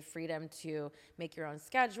given you the freedom to make your own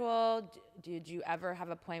schedule. Did you ever have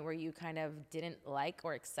a point where you kind of didn't like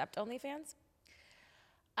or accept OnlyFans?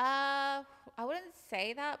 I wouldn't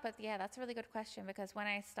say that, but yeah, that's a really good question, because when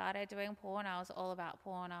I started doing porn, I was all about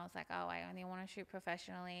porn. I was like, oh, I only want to shoot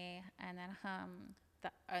professionally. And then the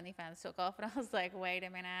OnlyFans took off, and I was like, wait a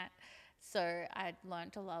minute. So I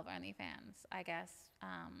learned to love OnlyFans, I guess.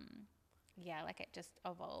 Yeah, like it just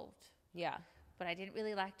evolved. Yeah. But I didn't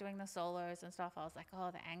really like doing the solos and stuff. I was like, oh,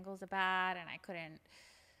 the angles are bad, and I couldn't,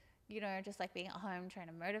 just like being at home trying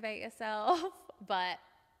to motivate yourself. But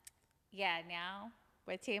yeah, now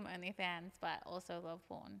we're team OnlyFans, but also love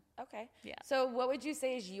porn. Okay. Yeah. So what would you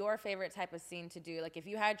say is your favorite type of scene to do? Like if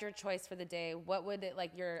you had your choice for the day, what would it,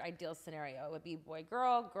 like your ideal scenario? It would be boy,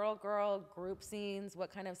 girl, girl, girl, group scenes.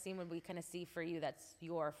 What kind of scene would we kind of see for you that's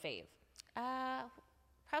your fave?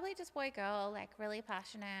 Probably just boy, girl, like really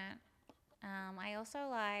passionate. I also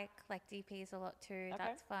like DPs a lot too. Okay.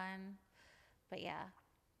 That's fun. But yeah,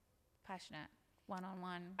 passionate,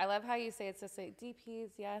 one-on-one. I love how you say it's so sweet.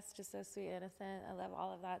 DPs, yes, just so sweet, innocent. I love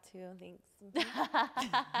all of that too. Thanks.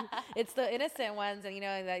 It's the innocent ones, and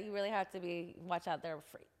that you really have to watch out. They're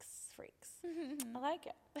freaks. I like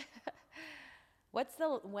it.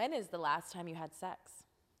 When is the last time you had sex?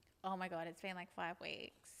 Oh my God, it's been like 5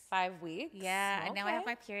 weeks. 5 weeks? Yeah, and now I have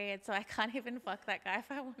Okay. my period, so I can't even fuck that guy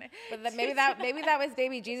if I want to. But maybe that was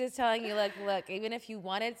baby Jesus telling you, look, even if you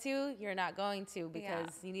wanted to, you're not going to, because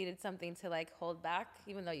you needed something to like hold back,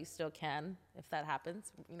 even though you still can if that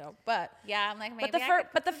happens, But yeah, I'm like, maybe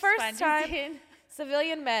but the first time, in.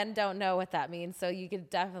 civilian men don't know what that means, so you could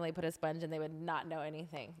definitely put a sponge and they would not know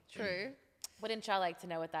anything. True. Wouldn't y'all like to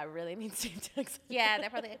know what that really means to you? Yeah,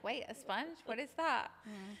 they're probably like, wait, a sponge? What is that?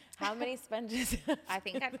 How many sponges? I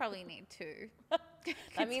think I'd probably need 2.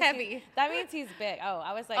 That means heavy. that means he's big. Oh,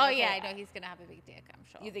 I was like, Oh okay, yeah, I know he's gonna have a big dick, I'm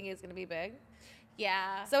sure. You think he's gonna be big?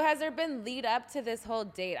 Yeah. So has there been lead up to this whole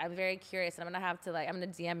date? I'm very curious, and I'm gonna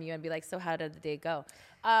DM you and be like, so how did the date go?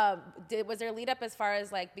 Was there lead up as far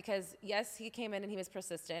as like, because yes, he came in and he was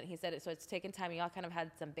persistent. He said it, so it's taken time. Y'all kind of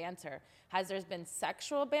had some banter. Has there been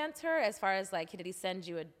sexual banter as far as like, did he send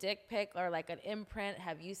you a dick pic or like an imprint?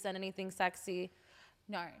 Have you sent anything sexy?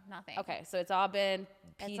 No, nothing. Okay, so it's all been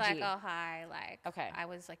PG. It's like, oh hi, like Okay. I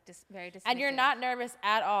was like very dismissive. And you're not nervous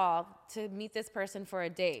at all to meet this person for a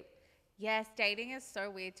date? Yes, dating is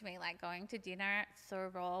so weird to me. Like going to dinner, it's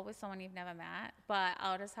so raw with someone you've never met. But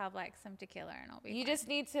I'll just have like some tequila and I'll be You fine. just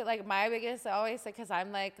need to, like, my biggest, I always say, because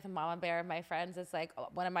I'm like the mama bear of my friends. It's like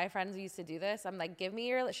one of my friends used to do this. I'm like,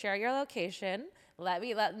 share your location. Let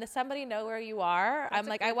somebody know where you are. That's I'm a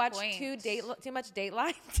like, good I watch point. too much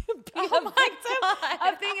Dateline to be Oh a my victim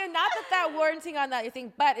God. of thinking, not that warranting on that you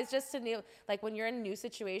think, but it's just to new, like when you're in new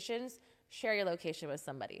situations, share your location with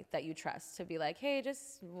somebody that you trust to be like, hey,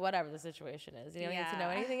 just whatever the situation is. You don't need to know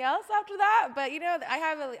Yeah. anything else after that. But you know, I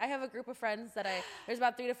have a group of friends that there's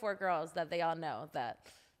about 3 to 4 girls that they all know that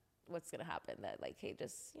what's gonna happen. That like, hey,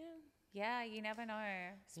 just Yeah, you never know,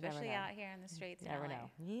 especially know. out here in the streets. never in LA. know.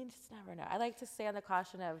 You just never know. I like to stay on the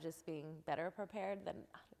caution of just being better prepared than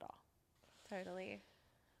not at all. Totally.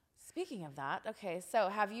 Speaking of that, okay, so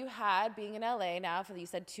have you had, being in LA now for, you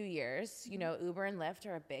said 2 years, you know, Uber and Lyft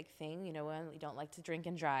are a big thing, you know, when you don't like to drink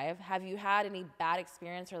and drive. Have you had any bad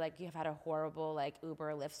experience or like you've had a horrible like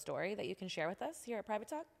Uber or Lyft story that you can share with us here at Private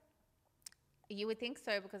Talk? You would think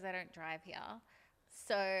so because I don't drive here.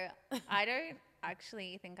 So I don't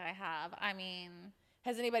actually think I have. I mean,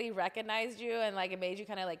 Has anybody recognized you and like it made you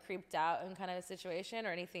kind of like creeped out in kind of a situation or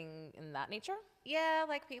anything in that nature? yeah,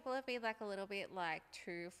 like people have been like a little bit like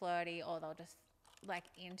too flirty or they'll just like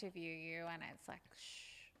interview you and it's like,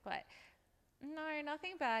 shh. But no,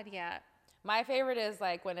 nothing bad yet. My favorite is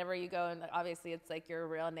like whenever you go and obviously it's like your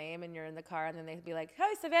real name and you're in the car and then they'd be like,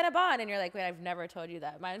 "Hey, Savannah Bond," and you're like, "Wait, I've never told you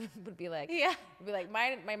that." Mine would be like, Yeah. it'd be like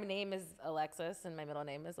my name is Alexis and my middle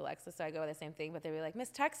name is Alexis, so I go with the same thing. But they'd be like, "Miss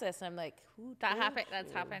Texas," and I'm like, "Who?"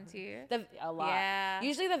 That's happened to you. A lot. Yeah.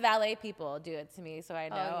 Usually the valet people do it to me, so I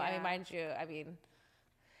know. I yeah. mean, mind you,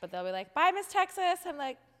 but they'll be like, "Bye, Miss Texas." I'm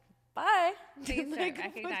like, "Bye." Please don't Like,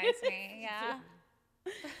 recognize me. Yeah.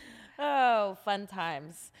 Oh, fun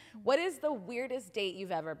times. What is the weirdest date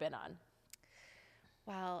you've ever been on?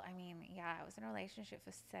 Well, I mean, yeah, I was in a relationship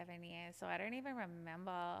for 7 years, so I don't even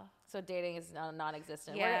remember. So dating is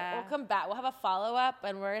non-existent. Yeah. We'll come back. We'll have a follow-up,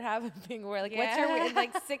 and we're gonna have a thing where like, what's your Yeah. in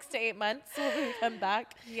like 6 to 8 months when we come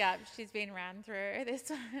back? Yeah, she's been ran through this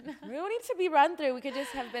one. We don't need to be run through. We could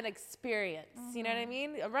just have been experienced. You know what I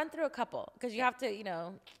mean? Run through a couple because you have to. You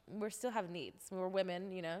know, we still have needs. We're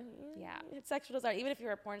women. You know. Yeah. Sexual desire, even if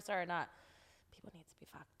you're a porn star or not, people need to be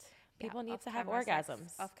fucked. People need to have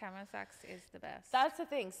orgasms. Off-camera sex is the best. That's the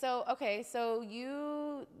thing. So, okay, so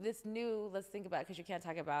let's think about it because you can't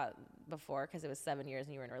talk about before because it was 7 years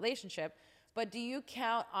and you were in a relationship. But do you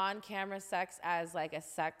count on-camera sex as like a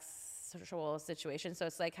sexual situation? So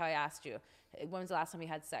it's like how I asked you, when was the last time you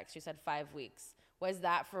had sex? You said 5 weeks. Was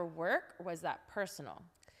that for work or was that personal?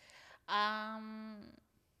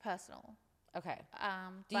 Personal. Okay.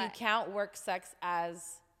 Do you count work sex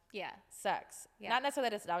as Yeah. sex? Yeah. Not necessarily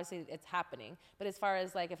that it's obviously it's happening, but as far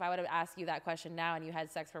as like if I would have asked you that question now and you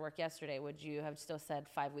had sex for work yesterday, would you have still said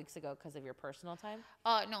 5 weeks ago because of your personal time?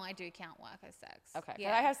 Oh, no, I do count work as sex. Okay. 'Cause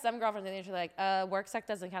Yeah. I have some girlfriends and they're like, work sex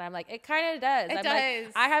doesn't count. I'm like, it kind of does. It I'm does.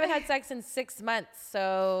 Like, I haven't had sex in 6 months.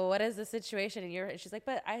 So what is the situation? And she's like,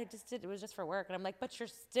 but I just did, it was just for work. And I'm like, but you're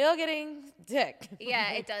still getting dick.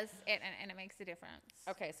 Yeah, it does. And it makes a difference.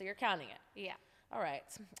 Okay. So you're counting it. Yeah. All right.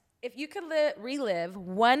 If you could relive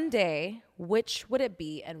one day, which would it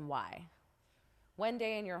be and why? One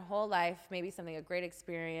day in your whole life, maybe something, a great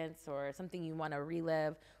experience or something you want to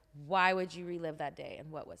relive. Why would you relive that day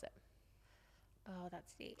and what was it? Oh,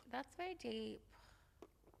 that's deep. That's very deep.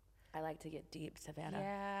 I like to get deep, Savannah.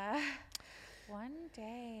 Yeah. One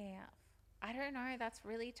day. I don't know. That's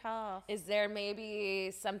really tough. Is there maybe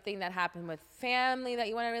something that happened with family that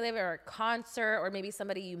you want to relive or a concert or maybe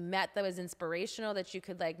somebody you met that was inspirational that you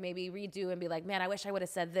could like maybe redo and be like, man, I wish I would have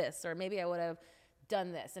said this or maybe I would have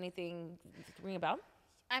done this. Anything ring a bell?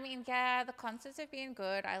 I mean, yeah, the concerts have been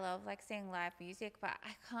good. I love like seeing live music, but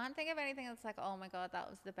I can't think of anything that's like, oh my God, that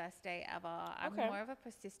was the best day ever. I'm Okay. more of a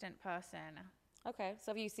persistent person. Okay.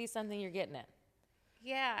 So if you see something, you're getting it.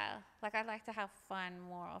 Yeah, like I'd like to have fun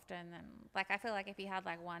more often than like I feel like if you had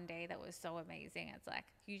like one day that was so amazing, it's like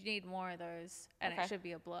you need more of those, and Okay. it should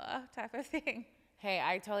be a blur type of thing. Hey,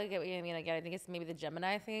 I totally get what you mean. Again, I think it's maybe the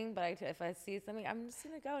Gemini thing, but if I see something, I'm just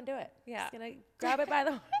going to go and do it. Yeah. Just going to grab it by the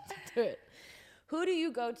horns and do it. Who do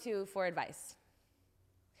you go to for advice?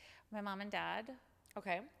 My mom and dad,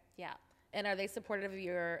 Okay. yeah, And are they supportive of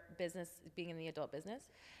your business, being in the adult business?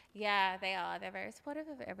 yeah, they are. They're very supportive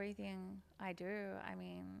of everything I do. I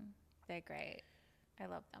mean, they're great. I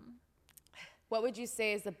love them. What would you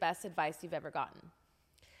say is the best advice you've ever gotten?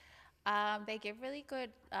 They give really good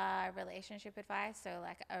relationship advice. So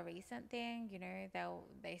like a recent thing, you know,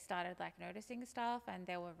 they started like noticing stuff and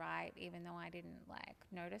they were right, even though I didn't like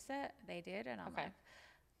notice it. They did, and I'm Okay. like,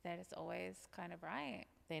 they're just always kind of right.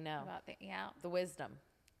 They know. About The wisdom.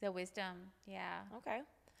 the wisdom. Yeah. Okay.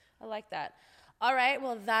 I like that. All right.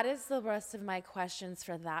 Well, that is the rest of my questions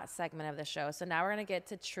for that segment of the show. So now we're going to get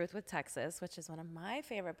to Truth with Texas, which is one of my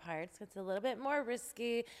favorite parts. It's a little bit more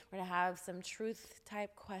risky. We're going to have some truth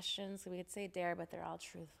type questions. So we could say dare, but they're all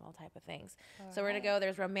truthful type of things. So we're going to go,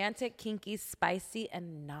 there's romantic, kinky, spicy,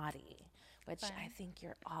 and naughty, which I think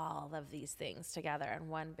you're all of these things together in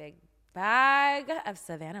one big bag of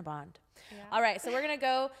Savannah Bond. Yeah. All right, so we're going to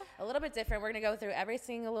go a little bit different. We're going to go through every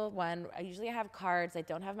single one. I usually have cards. I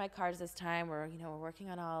don't have my cards this time. We're working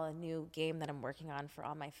on a new game that I'm working on for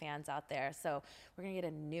all my fans out there. So we're going to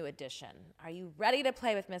get a new edition. Are you ready to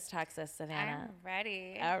play with Miss Texas, Savannah? I'm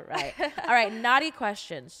ready. All right. All right, naughty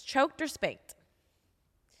questions. Choked or spanked?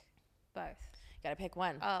 Both. Got to pick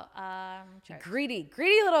one. Choked. Greedy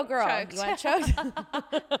little girl. Choked. You want choked?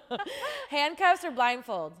 Handcuffs or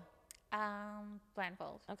blindfold?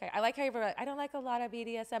 Blindfold. Okay, I like how you're like, I don't like a lot of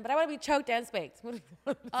BDSM, but I want to be choked and spanked.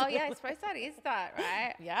 Oh yeah, I suppose that is that,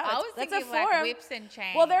 right? Yeah, I was that's thinking a form. like whips and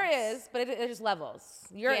chains. Well, there is, but there's levels.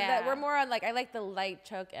 We're more on I like the light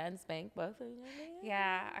choke and spank both.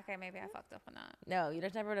 Yeah. Okay, maybe I fucked up on that. No, you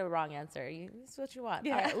just never the wrong answer. It's what you want.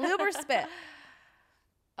 Yeah. All right, lube or spit?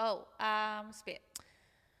 Spit.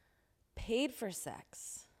 Paid for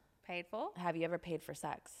sex. Paid for? Have you ever paid for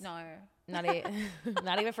sex? No. Not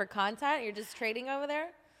even for content? You're just trading over there?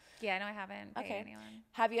 Yeah, no, I haven't paid anyone.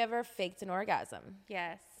 Have you ever faked an orgasm?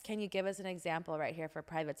 Yes. Can you give us an example right here for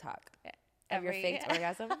private talk of your faked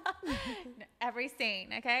orgasm? Every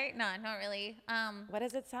scene, okay? No, not really. What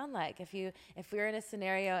does it sound like if we were in a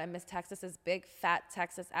scenario and Miss Texas's big fat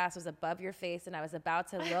Texas ass was above your face and I was about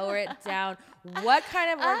to lower it down? What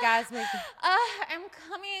kind of orgasmic? I'm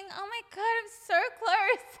coming. Oh my God, I'm so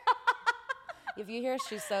close. If you hear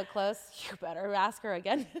she's so close, you better ask her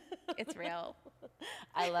again. It's real.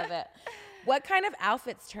 I love it. What kind of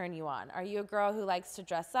outfits turn you on? Are you a girl who likes to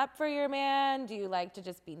dress up for your man? Do you like to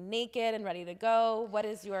just be naked and ready to go? What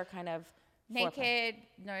is your kind of naked,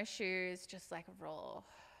 no shoes, just like raw.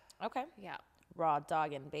 Okay. Yeah. Raw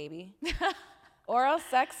dogging, baby. Oral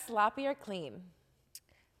sex, sloppy or clean?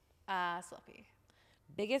 Sloppy.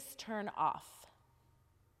 Biggest turn off?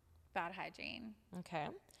 Bad hygiene. Okay.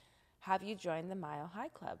 Have you joined the Mile High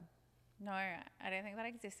Club? No, I don't think that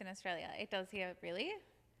exists in Australia. It does here, really?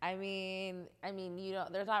 I mean, you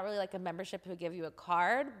don't. There's not really like a membership who give you a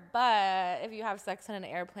card, but if you have sex on an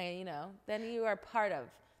airplane, then you are part of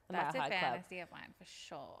the Mile High Club. That's a fantasy of mine for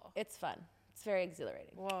sure. It's fun. It's very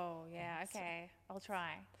exhilarating. Whoa, yeah, okay, I'll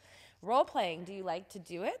try. Role playing. Do you like to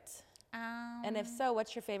do it? And if so,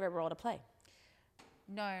 what's your favorite role to play?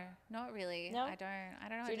 No, not really. No? I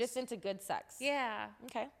don't know. So you're just into good sex. Yeah.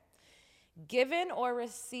 Okay. Given or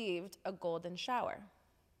received a golden shower?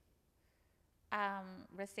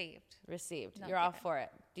 Received. You're all for it.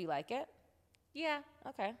 Do you like it? Yeah.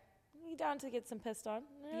 Okay. You down to get some pissed on?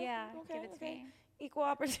 Yeah. Okay. Give it to me. Equal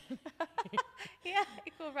opportunity. Yeah.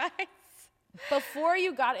 Equal rights. Before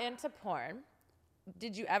you got into porn,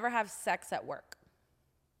 did you ever have sex at work?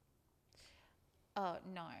 Oh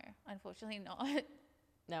no, unfortunately not.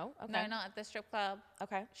 No? Okay. No, not at the strip club.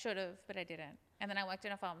 Okay. Should have, but I didn't. And then I worked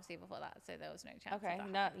in a pharmacy before that, so there was no chance. Okay.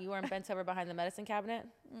 Of that. No, you weren't bent over behind the medicine cabinet?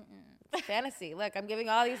 It's fantasy. Look, I'm giving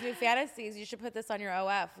all these new fantasies. You should put this on your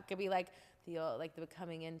OF. It could be like the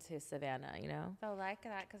coming into Savannah, They'll like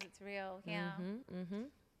that because it's real. Yeah. Mm-hmm.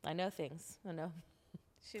 I know things. I know.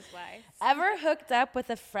 She's wise. Ever hooked up with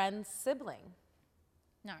a friend's sibling?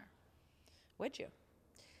 No. Would you?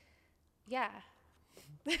 Yeah.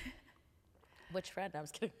 Which friend? I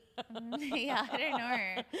was kidding. Yeah, I don't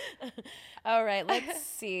know. All right, let's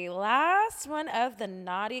see. Last one of the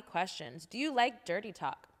naughty questions. Do you like dirty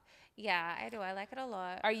talk? Yeah, I do. I like it a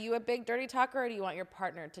lot. Are you a big dirty talker or do you want your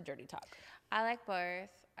partner to dirty talk? I like both.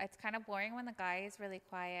 It's kind of boring when the guy is really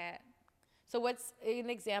quiet. So what's an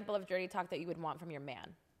example of dirty talk that you would want from your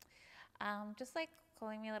man? Just like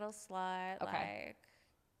calling me a little slut. Okay.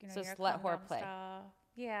 Like, So your slut condom whoreplay. stuff.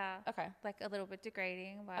 Yeah. Okay. Like a little bit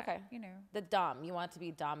degrading, but Okay. The dom. You want to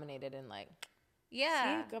be dominated and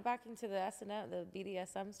Yeah. See, go back into the S&M, the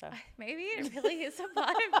BDSM stuff. Maybe it really is a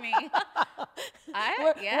part of me.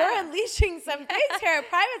 We're unleashing some things here.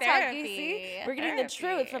 Private talk, you Therapy. see? We're getting the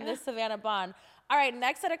truth from this Savannah Bond. All right,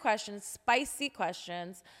 next set of questions, spicy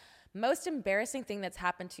questions. Most embarrassing thing that's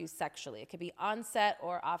happened to you sexually. It could be on set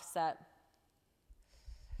or off set.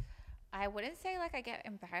 I wouldn't say I get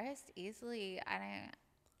embarrassed easily.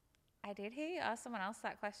 I did hear you ask someone else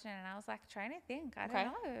that question, and I was like trying to think. I Okay.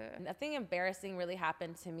 don't know. Nothing embarrassing really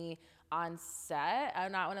happened to me on set.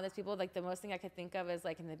 I'm not one of those people. Like, the most thing I could think of is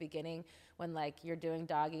like in the beginning when like you're doing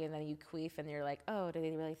doggy and then you queef and you're like, oh, do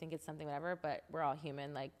they really think it's something, whatever? But we're all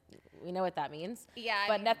human. Like, we know what that means. Yeah, I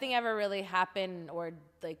But mean- nothing ever really happened or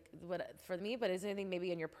like what for me. But is there anything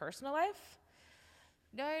maybe in your personal life?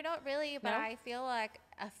 No, not really, but No? I feel like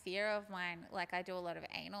a fear of mine, like I do a lot of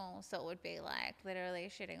anal, so it would be like literally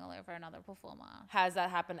shitting all over another performer. Has that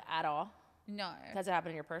happened at all? No, Has it happened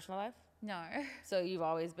in your personal life? no. So you've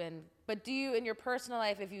always been, but do you in your personal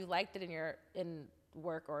life, if you liked it in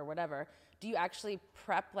work or whatever, do you actually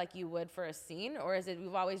prep like you would for a scene, or is it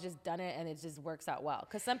you've always just done it and it just works out well?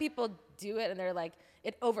 Because some people do it and they're like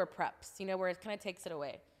it over preps, where it kind of takes it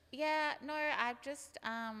away. Yeah, no, I've just,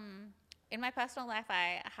 in my personal life,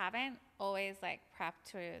 I haven't always like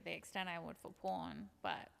prepped to the extent I would for porn,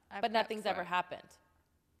 but I've But prepped nothing's for ever it. happened,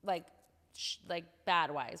 like bad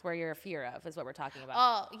wise, where you're a fear of is what we're talking about.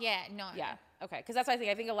 Oh, yeah, no. Yeah. Okay. Because that's what I think.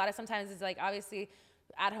 I think a lot of sometimes it's like obviously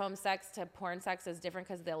at-home sex to porn sex is different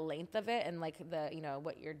because the length of it and like the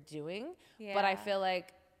what you're doing. But I Yeah. feel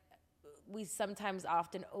like we sometimes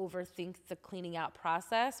often overthink the cleaning out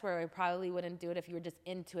process where we probably wouldn't do it if you were just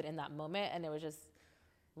into it in that moment and it was just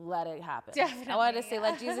let it happen. I wanted to Definitely, say yeah.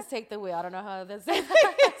 let Jesus take the wheel. I don't know how this is.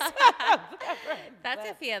 That's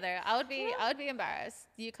a fear though. I would be embarrassed.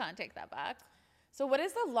 You can't take that back. So what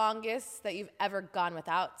is the longest that you've ever gone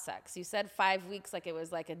without sex? You said 5 weeks, like it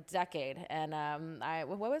was like a decade. And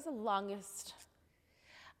what was the longest?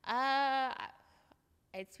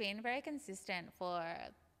 It's been very consistent for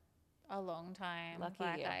a long time. Lucky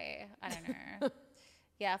like you. I don't know.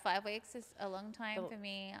 Yeah, 5 weeks is a long time for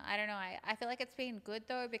me. I don't know. I feel like it's been good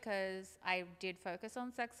though because I did focus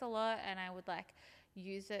on sex a lot and I would like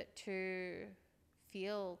use it to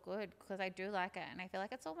feel good because I do like it. And I feel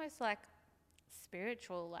like it's almost like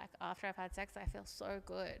spiritual. Like after I've had sex, I feel so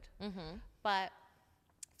good. Mm-hmm. But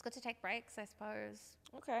it's good to take breaks, I suppose.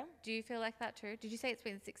 Okay. Do you feel like that too? Did you say it's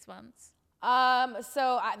been 6 months?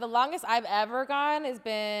 The longest I've ever gone has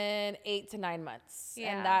been 8 to 9 months.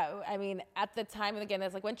 Yeah. And that, I mean, at the time, and again,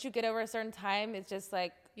 it's like once you get over a certain time, it's just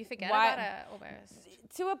like. You forget why- about it almost.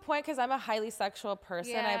 To a point, because I'm a highly sexual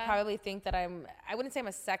person. I Yeah. probably think that I wouldn't say I'm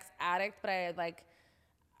a sex addict, but I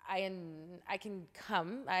can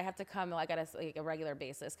come. I have to come like at a regular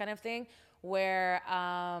basis kind of thing where,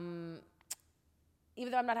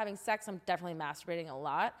 even though I'm not having sex, I'm definitely masturbating a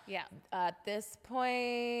lot. Yeah. At this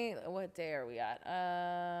point, what day are we at?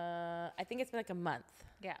 I think it's been like a month.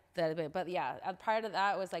 Yeah. But yeah, prior to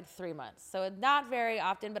that it was like 3 months. So not very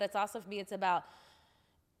often, but it's also for me, it's about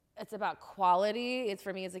quality. It's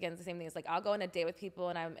for me, it's again the same thing. It's like I'll go on a date with people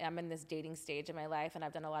and I'm in this dating stage in my life and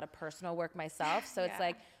I've done a lot of personal work myself. So it's Yeah.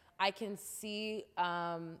 like I can see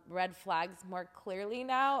red flags more clearly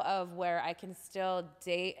now of where I can still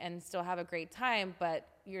date and still have a great time, but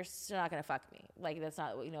you're still not gonna fuck me. Like that's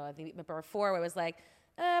not I think before where it was like,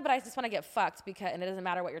 but I just want to get fucked and it doesn't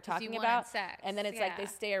matter what you're talking wanted about. sex, And then it's like they yeah.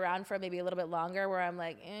 stay around for maybe a little bit longer where I'm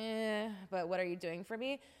like, but what are you doing for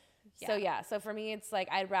me? So for me, it's like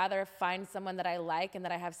I'd rather find someone that I like and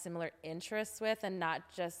that I have similar interests with and not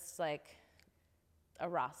just like a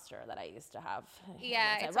roster that I used to have.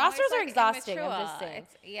 Yeah. It's Rosters almost, are like, exhausting. I'm immature. just saying.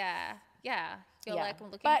 Yeah. You're Yeah. like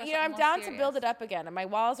looking But for you know, I'm something down more to build it serious. up again. And my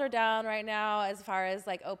walls are down right now as far as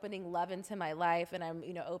like opening love into my life, and I'm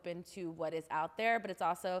open to what is out there. But it's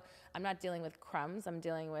also I'm not dealing with crumbs. I'm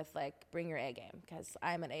dealing with like bring your A game because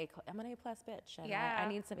I'm an A plus bitch, and Yeah. I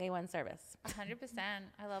need some A1 service.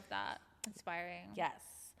 100%. I love that. Inspiring. Yes.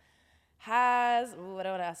 I don't want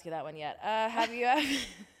to ask you that one yet. Have you ever,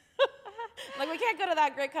 like we can't go to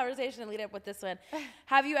that great conversation and lead up with this one.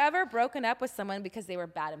 Have you ever broken up with someone because they were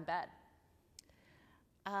bad in bed?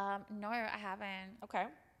 No, I haven't. Okay.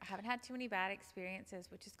 I haven't had too many bad experiences,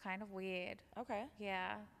 which is kind of weird. Okay.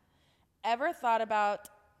 Yeah. Ever thought about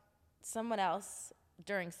someone else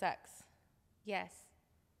during sex? Yes.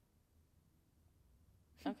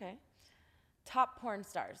 Okay. Top porn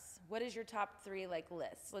stars. What is your top 3 like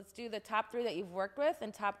list? Let's do the top 3 that you've worked with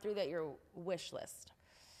and top 3 that your wish list.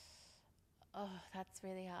 Oh, that's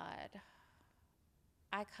really hard.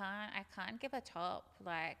 I can't give a top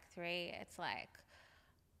like 3. It's like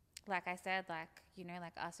I said, like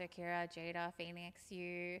like Asa, Kira, Jada, Phoenix,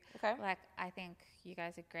 you. Okay. Like I think you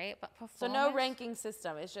guys are great, but So performance. no ranking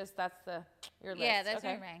system. It's just your list. Yeah, there's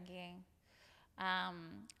okay. no ranking.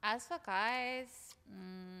 As for guys,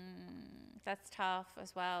 that's tough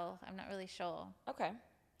as well. I'm not really sure. Okay.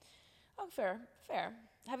 Oh, fair.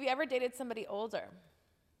 Have you ever dated somebody older?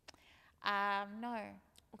 No.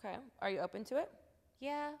 Okay. Are you open to it?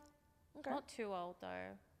 Yeah. Okay. Not too old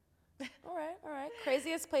though. All right.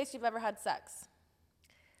 Craziest place you've ever had sex?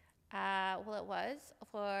 Well, it was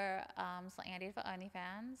for something I did for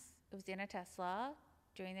OnlyFans. It was in a Tesla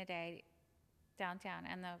during the day downtown,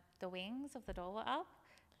 and the wings of the door were up,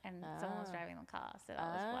 and someone was driving the car, so that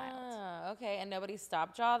was wild. Okay, and nobody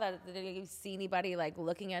stopped y'all? Did you see anybody like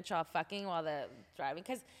looking at y'all fucking while the driving?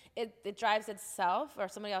 Because it drives itself, or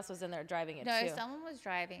somebody else was in there driving it too? No, someone was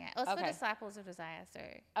driving it. It was for Disciples of Desire, so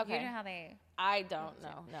you know how they... I don't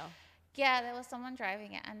know, no. Yeah, there was someone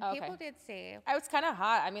driving it, and people did see. I was kind of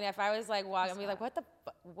hot. I mean, if I was like walking, I'd be like,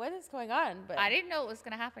 what is going on? But I didn't know it was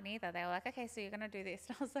going to happen either. They were like, okay, so you're going to do this.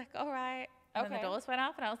 And I was like, all right. And then the doors went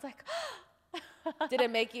up, and I was like, Did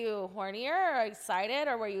it make you hornier or excited,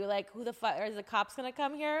 or were you like, who the fuck, is the cops going to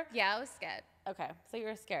come here? Yeah, I was scared. Okay, so you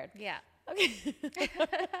were scared. Yeah. Okay.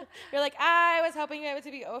 You're like, I was hoping it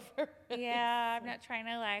to be over. Yeah, I'm not trying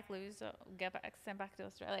to like lose or sent back to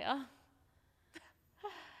Australia.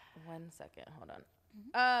 1 second, hold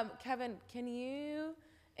on. Kevin, can you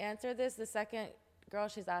answer this? The second girl,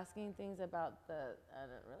 she's asking things about I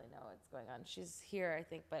don't really know what's going on. She's here, I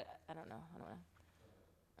think, but I don't know. All right.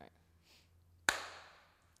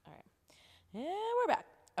 And we're back.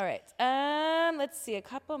 All right. Let's see, a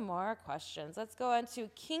couple more questions. Let's go on to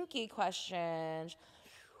kinky questions.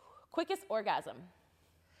 Quickest orgasm?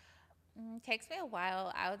 Takes me a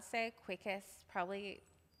while. I would say quickest, probably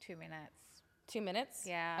 2 minutes. 2 minutes?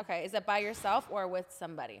 Yeah. Okay. Is that by yourself or with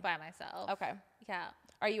somebody? By myself. Okay. Yeah.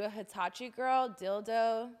 Are you a Hitachi girl?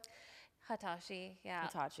 Dildo? Hitachi, yeah.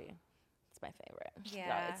 Hitachi. It's my favorite.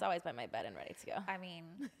 Yeah. It's always by my bed and ready to go. I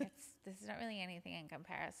mean, this is not really anything in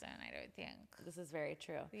comparison, I don't think. This is very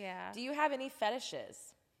true. Yeah. Do you have any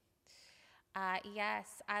fetishes?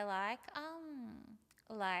 Yes. I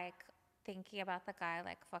like thinking about the guy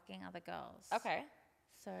like fucking other girls. Okay.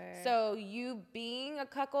 So you being a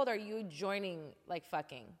cuckold, or you joining like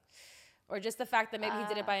fucking? Or just the fact that maybe he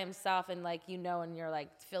did it by himself and like, and you're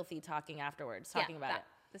like filthy talking afterwards, talking about it?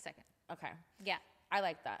 The second. Okay. Yeah. I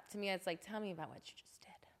like that. To me, it's like, tell me about what you just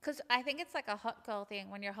did. Because I think it's like a hot girl thing.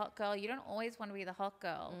 When you're a hot girl, you don't always want to be the hot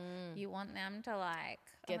girl. You want them to like...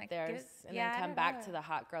 Get theirs and then come back to the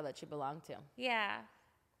hot girl that you belong to. Yeah.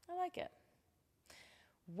 I like it.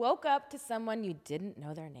 Woke up to someone you didn't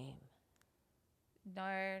know their name.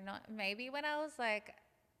 No, not maybe when I was like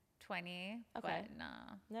 20. Okay. But no.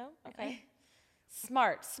 No? Okay.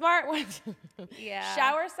 Smart one. Yeah.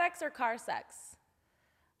 Shower sex or car sex?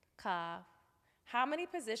 Car. How many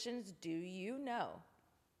positions do you know?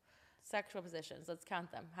 Sexual positions. Let's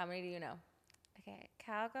count them. How many do you know? Okay.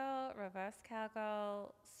 Cowgirl, reverse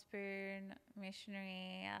cowgirl, spoon,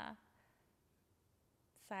 missionary,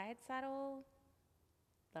 side saddle.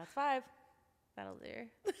 That's 5. That'll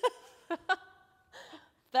do.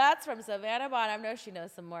 That's from Savannah Bond. I know she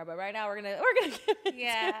knows some more, but right now we're gonna give it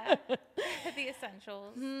Yeah. The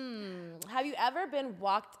essentials. Have you ever been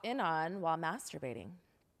walked in on while masturbating?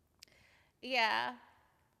 Yeah.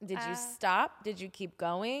 Did you stop? Did you keep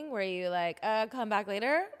going? Were you like, come back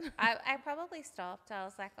later? I probably stopped. I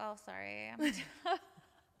was like, oh, sorry.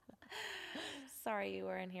 Sorry you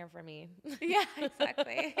weren't here for me. Yeah,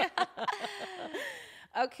 exactly.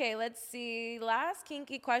 Okay, let's see. Last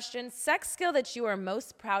kinky question. Sex skill that you are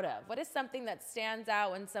most proud of. What is something that stands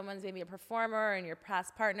out when someone's maybe a performer and your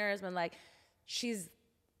past partners, when like she's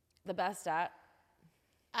the best at?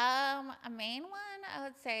 A main one, I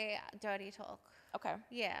would say dirty talk. Okay.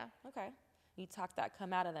 Yeah. Okay. You talk that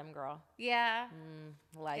come out of them, girl. Yeah.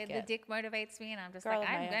 Like The dick motivates me, and I'm just Girl like,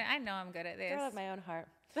 of my own. I know I'm good at this. Girl of my own heart.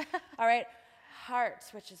 All right. Heart,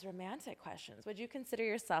 which is romantic questions. Would you consider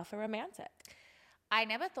yourself a romantic? I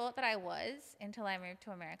never thought that I was until I moved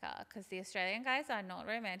to America, because the Australian guys are not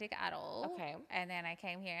romantic at all. Okay. And then I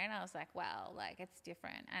came here and I was like, wow, like it's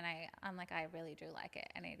different. And I'm like, I really do like it.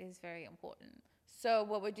 And it is very important. So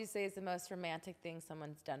what would you say is the most romantic thing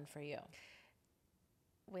someone's done for you?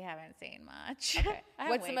 We haven't seen much. Okay.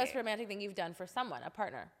 What's the most romantic thing you've done for someone, a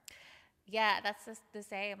partner? Yeah, that's just the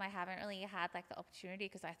same. I haven't really had like the opportunity,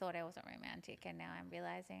 because I thought I wasn't romantic, and now I'm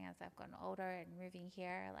realizing as I've gotten older and moving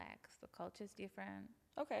here, like the culture's different.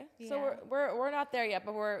 Okay, Yeah. so we're not there yet,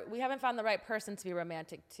 but we haven't found the right person to be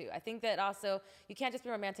romantic to. I think that also you can't just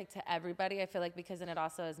be romantic to everybody. I feel like, because then it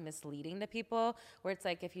also is misleading to people, where it's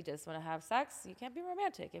like if you just want to have sex, you can't be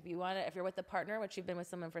romantic. If you're with a partner, which you've been with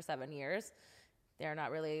someone for 7 years. They're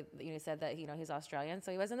not really, you said that, he's Australian,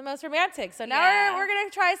 so he wasn't the most romantic. So now we're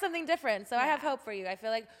going to try something different. So I have hope for you. I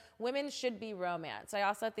feel like women should be romance. I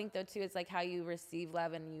also think, though, too, it's like how you receive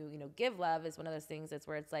love and you give love is one of those things. It's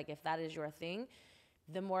where it's like, if that is your thing,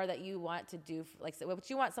 the more that you want to do, like, so what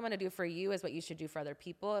you want someone to do for you is what you should do for other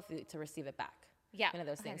people to receive it back. One of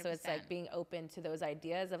those things. 100%. So it's like being open to those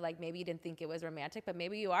ideas of like maybe you didn't think it was romantic, but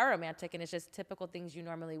maybe you are romantic and it's just typical things you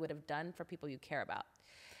normally would have done for people you care about.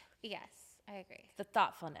 Yes, I agree. The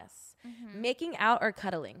thoughtfulness. Making out or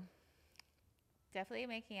cuddling? Definitely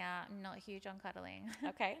making out. I'm not huge on cuddling.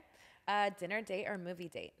 Okay. Dinner date or movie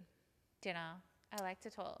date? Dinner. I like to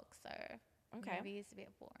talk, so movie is a bit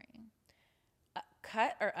boring.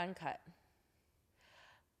 Cut or uncut?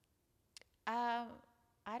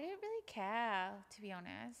 I don't really care, to be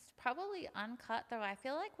honest. Probably uncut, though. I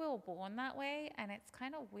feel like we were born that way, and it's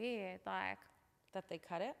kind of weird, like that they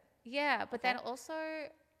cut it. Yeah, but then also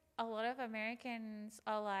a lot of Americans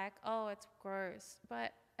are like, "Oh, it's gross,"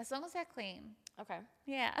 but as long as they're clean. Okay.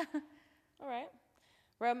 Yeah. All right.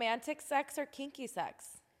 Romantic sex or kinky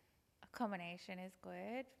sex? A combination is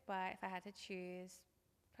good, but if I had to choose,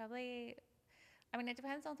 probably. I mean, it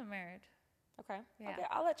depends on the mood. Okay. Yeah. Okay,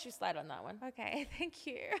 I'll let you slide on that one. Okay, thank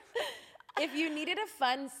you. If you needed a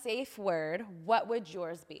fun, safe word, what would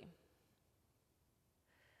yours be?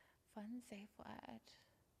 Fun, safe word.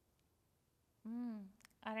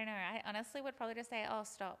 I don't know. I honestly would probably just say, "Oh,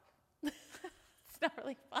 stop." It's not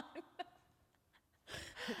really fun.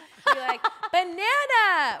 Be like,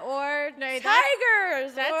 banana or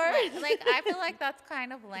tigers. That's like, I feel like that's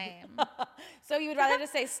kind of lame. So you would rather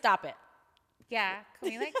just say, stop it. Yeah,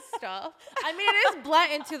 can we like stop? I mean, it is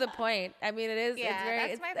blunt and to the point. I mean, it is. Yeah, it's very,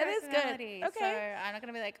 that's my that is personality. good. Okay. So I'm not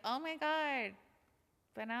gonna be like, "Oh my god,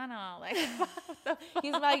 banana!" Like, what the fuck?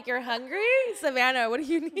 He's like, "You're hungry, Savannah? What do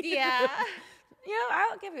you need?" Yeah.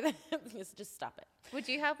 I'll give you that. Just stop it. Would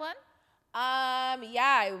you have one?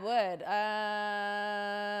 Yeah, I would.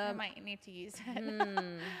 I might need to use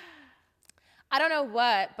it. I don't know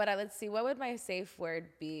what, but let's see. What would my safe word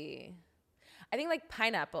be? I think like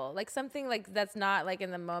pineapple, like something like that's not like in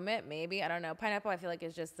the moment. Maybe I don't know. Pineapple, I feel like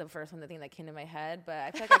is just the first one, the thing that came to my head. But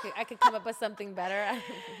I feel like I could come up with something better.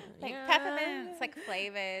 Like peppermints, like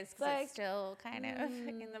flavors, because it's still kind of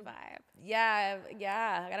in the vibe. Yeah.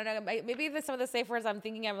 I don't know. Maybe some of the safe words I'm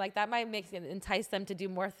thinking, I'm like that might entice them to do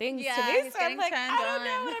more things to me. So I'm like, I don't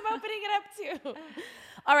know what I'm opening it up to.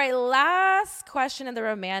 All right, last question in the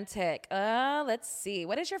romantic. Let's see.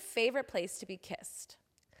 What is your favorite place to be kissed?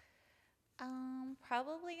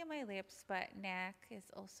 Probably in my lips, but neck is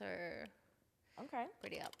also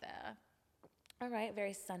pretty up there. All right,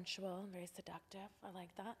 very sensual, very seductive. I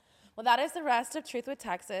like that. Well, that is the rest of Truth with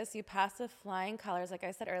Texas. You passed with flying colors. Like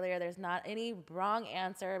I said earlier, there's not any wrong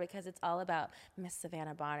answer because it's all about Miss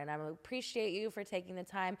Savannah Bond. And I appreciate you for taking the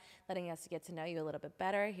time, letting us get to know you a little bit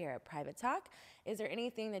better here at Private Talk. Is there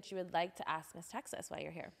anything that you would like to ask Miss Texas while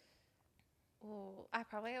you're here? Oh, I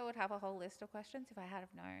probably would have a whole list of questions if I had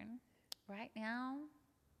have known. Right now,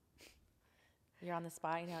 you're on the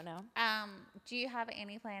spot. You don't know. Do you have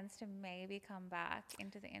any plans to maybe come back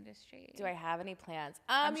into the industry? Do I have any plans?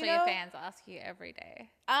 I'm sure your fans ask you every day.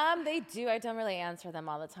 They do. I don't really answer them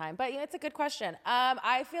all the time, but it's a good question.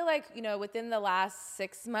 I feel like within the last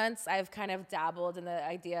 6 months, I've kind of dabbled in the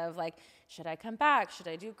idea of like, should I come back? Should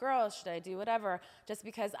I do girls? Should I do whatever? Just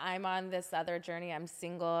because I'm on this other journey, I'm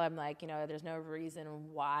single. I'm like, there's no reason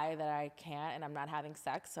why that I can't, and I'm not having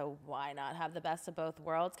sex, so why not have the best of both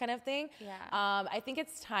worlds kind of thing? Yeah. I think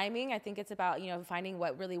it's timing. I think it's about, finding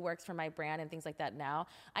what really works for my brand and things like that now.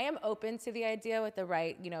 I am open to the idea with the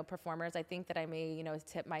right, performers. I think that I may,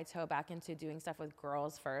 tip my toe back into doing stuff with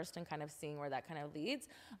girls first and kind of seeing where that kind of leads.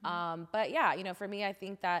 But yeah, for me, I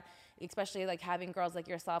think that especially like having girls like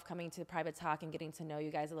yourself coming to Private Talk and getting to know you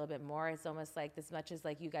guys a little bit more, it's almost like as much as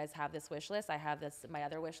like you guys have this wish list, I have my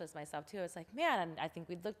other wish list myself too. It's like, man, I think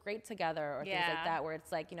we'd look great together or things like that, where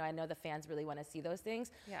it's like, I know the fans really want to see those things.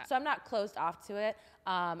 Yeah. So I'm not closed off to it.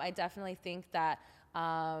 I definitely think that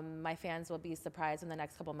my fans will be surprised in the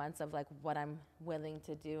next couple months of like what I'm willing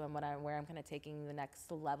to do and where I'm kind of taking the next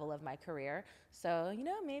level of my career. So,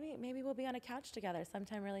 maybe we'll be on a couch together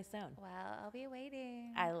sometime really soon. Well, I'll be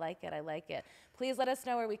waiting. I like it. Please let us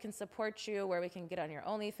know where we can support you, where we can get on your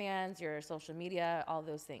OnlyFans, your social media, all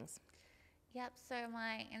those things. Yep, so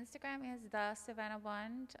my Instagram is the Savannah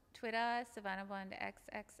Bond, Twitter Savannah Bond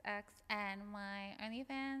XXX, and my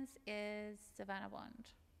OnlyFans is Savannah Bond.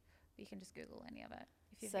 You can just Google any of it.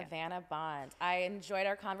 Savannah Bond. I enjoyed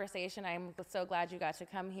our conversation. I'm so glad you got to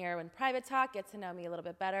come here and Private Talk, get to know me a little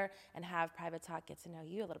bit better, and have Private Talk get to know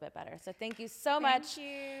you a little bit better. So thank you so much. Thank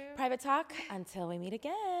you. Private Talk, until we meet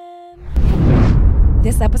again.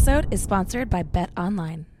 This episode is sponsored by Bet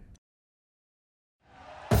Online.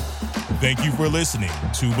 Thank you for listening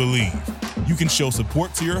to Believe. You can show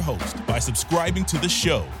support to your host by subscribing to the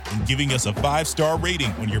show and giving us a 5-star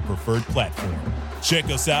rating on your preferred platform. Check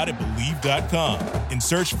us out at Believe.com and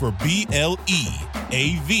search for BLEAV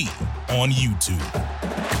on YouTube.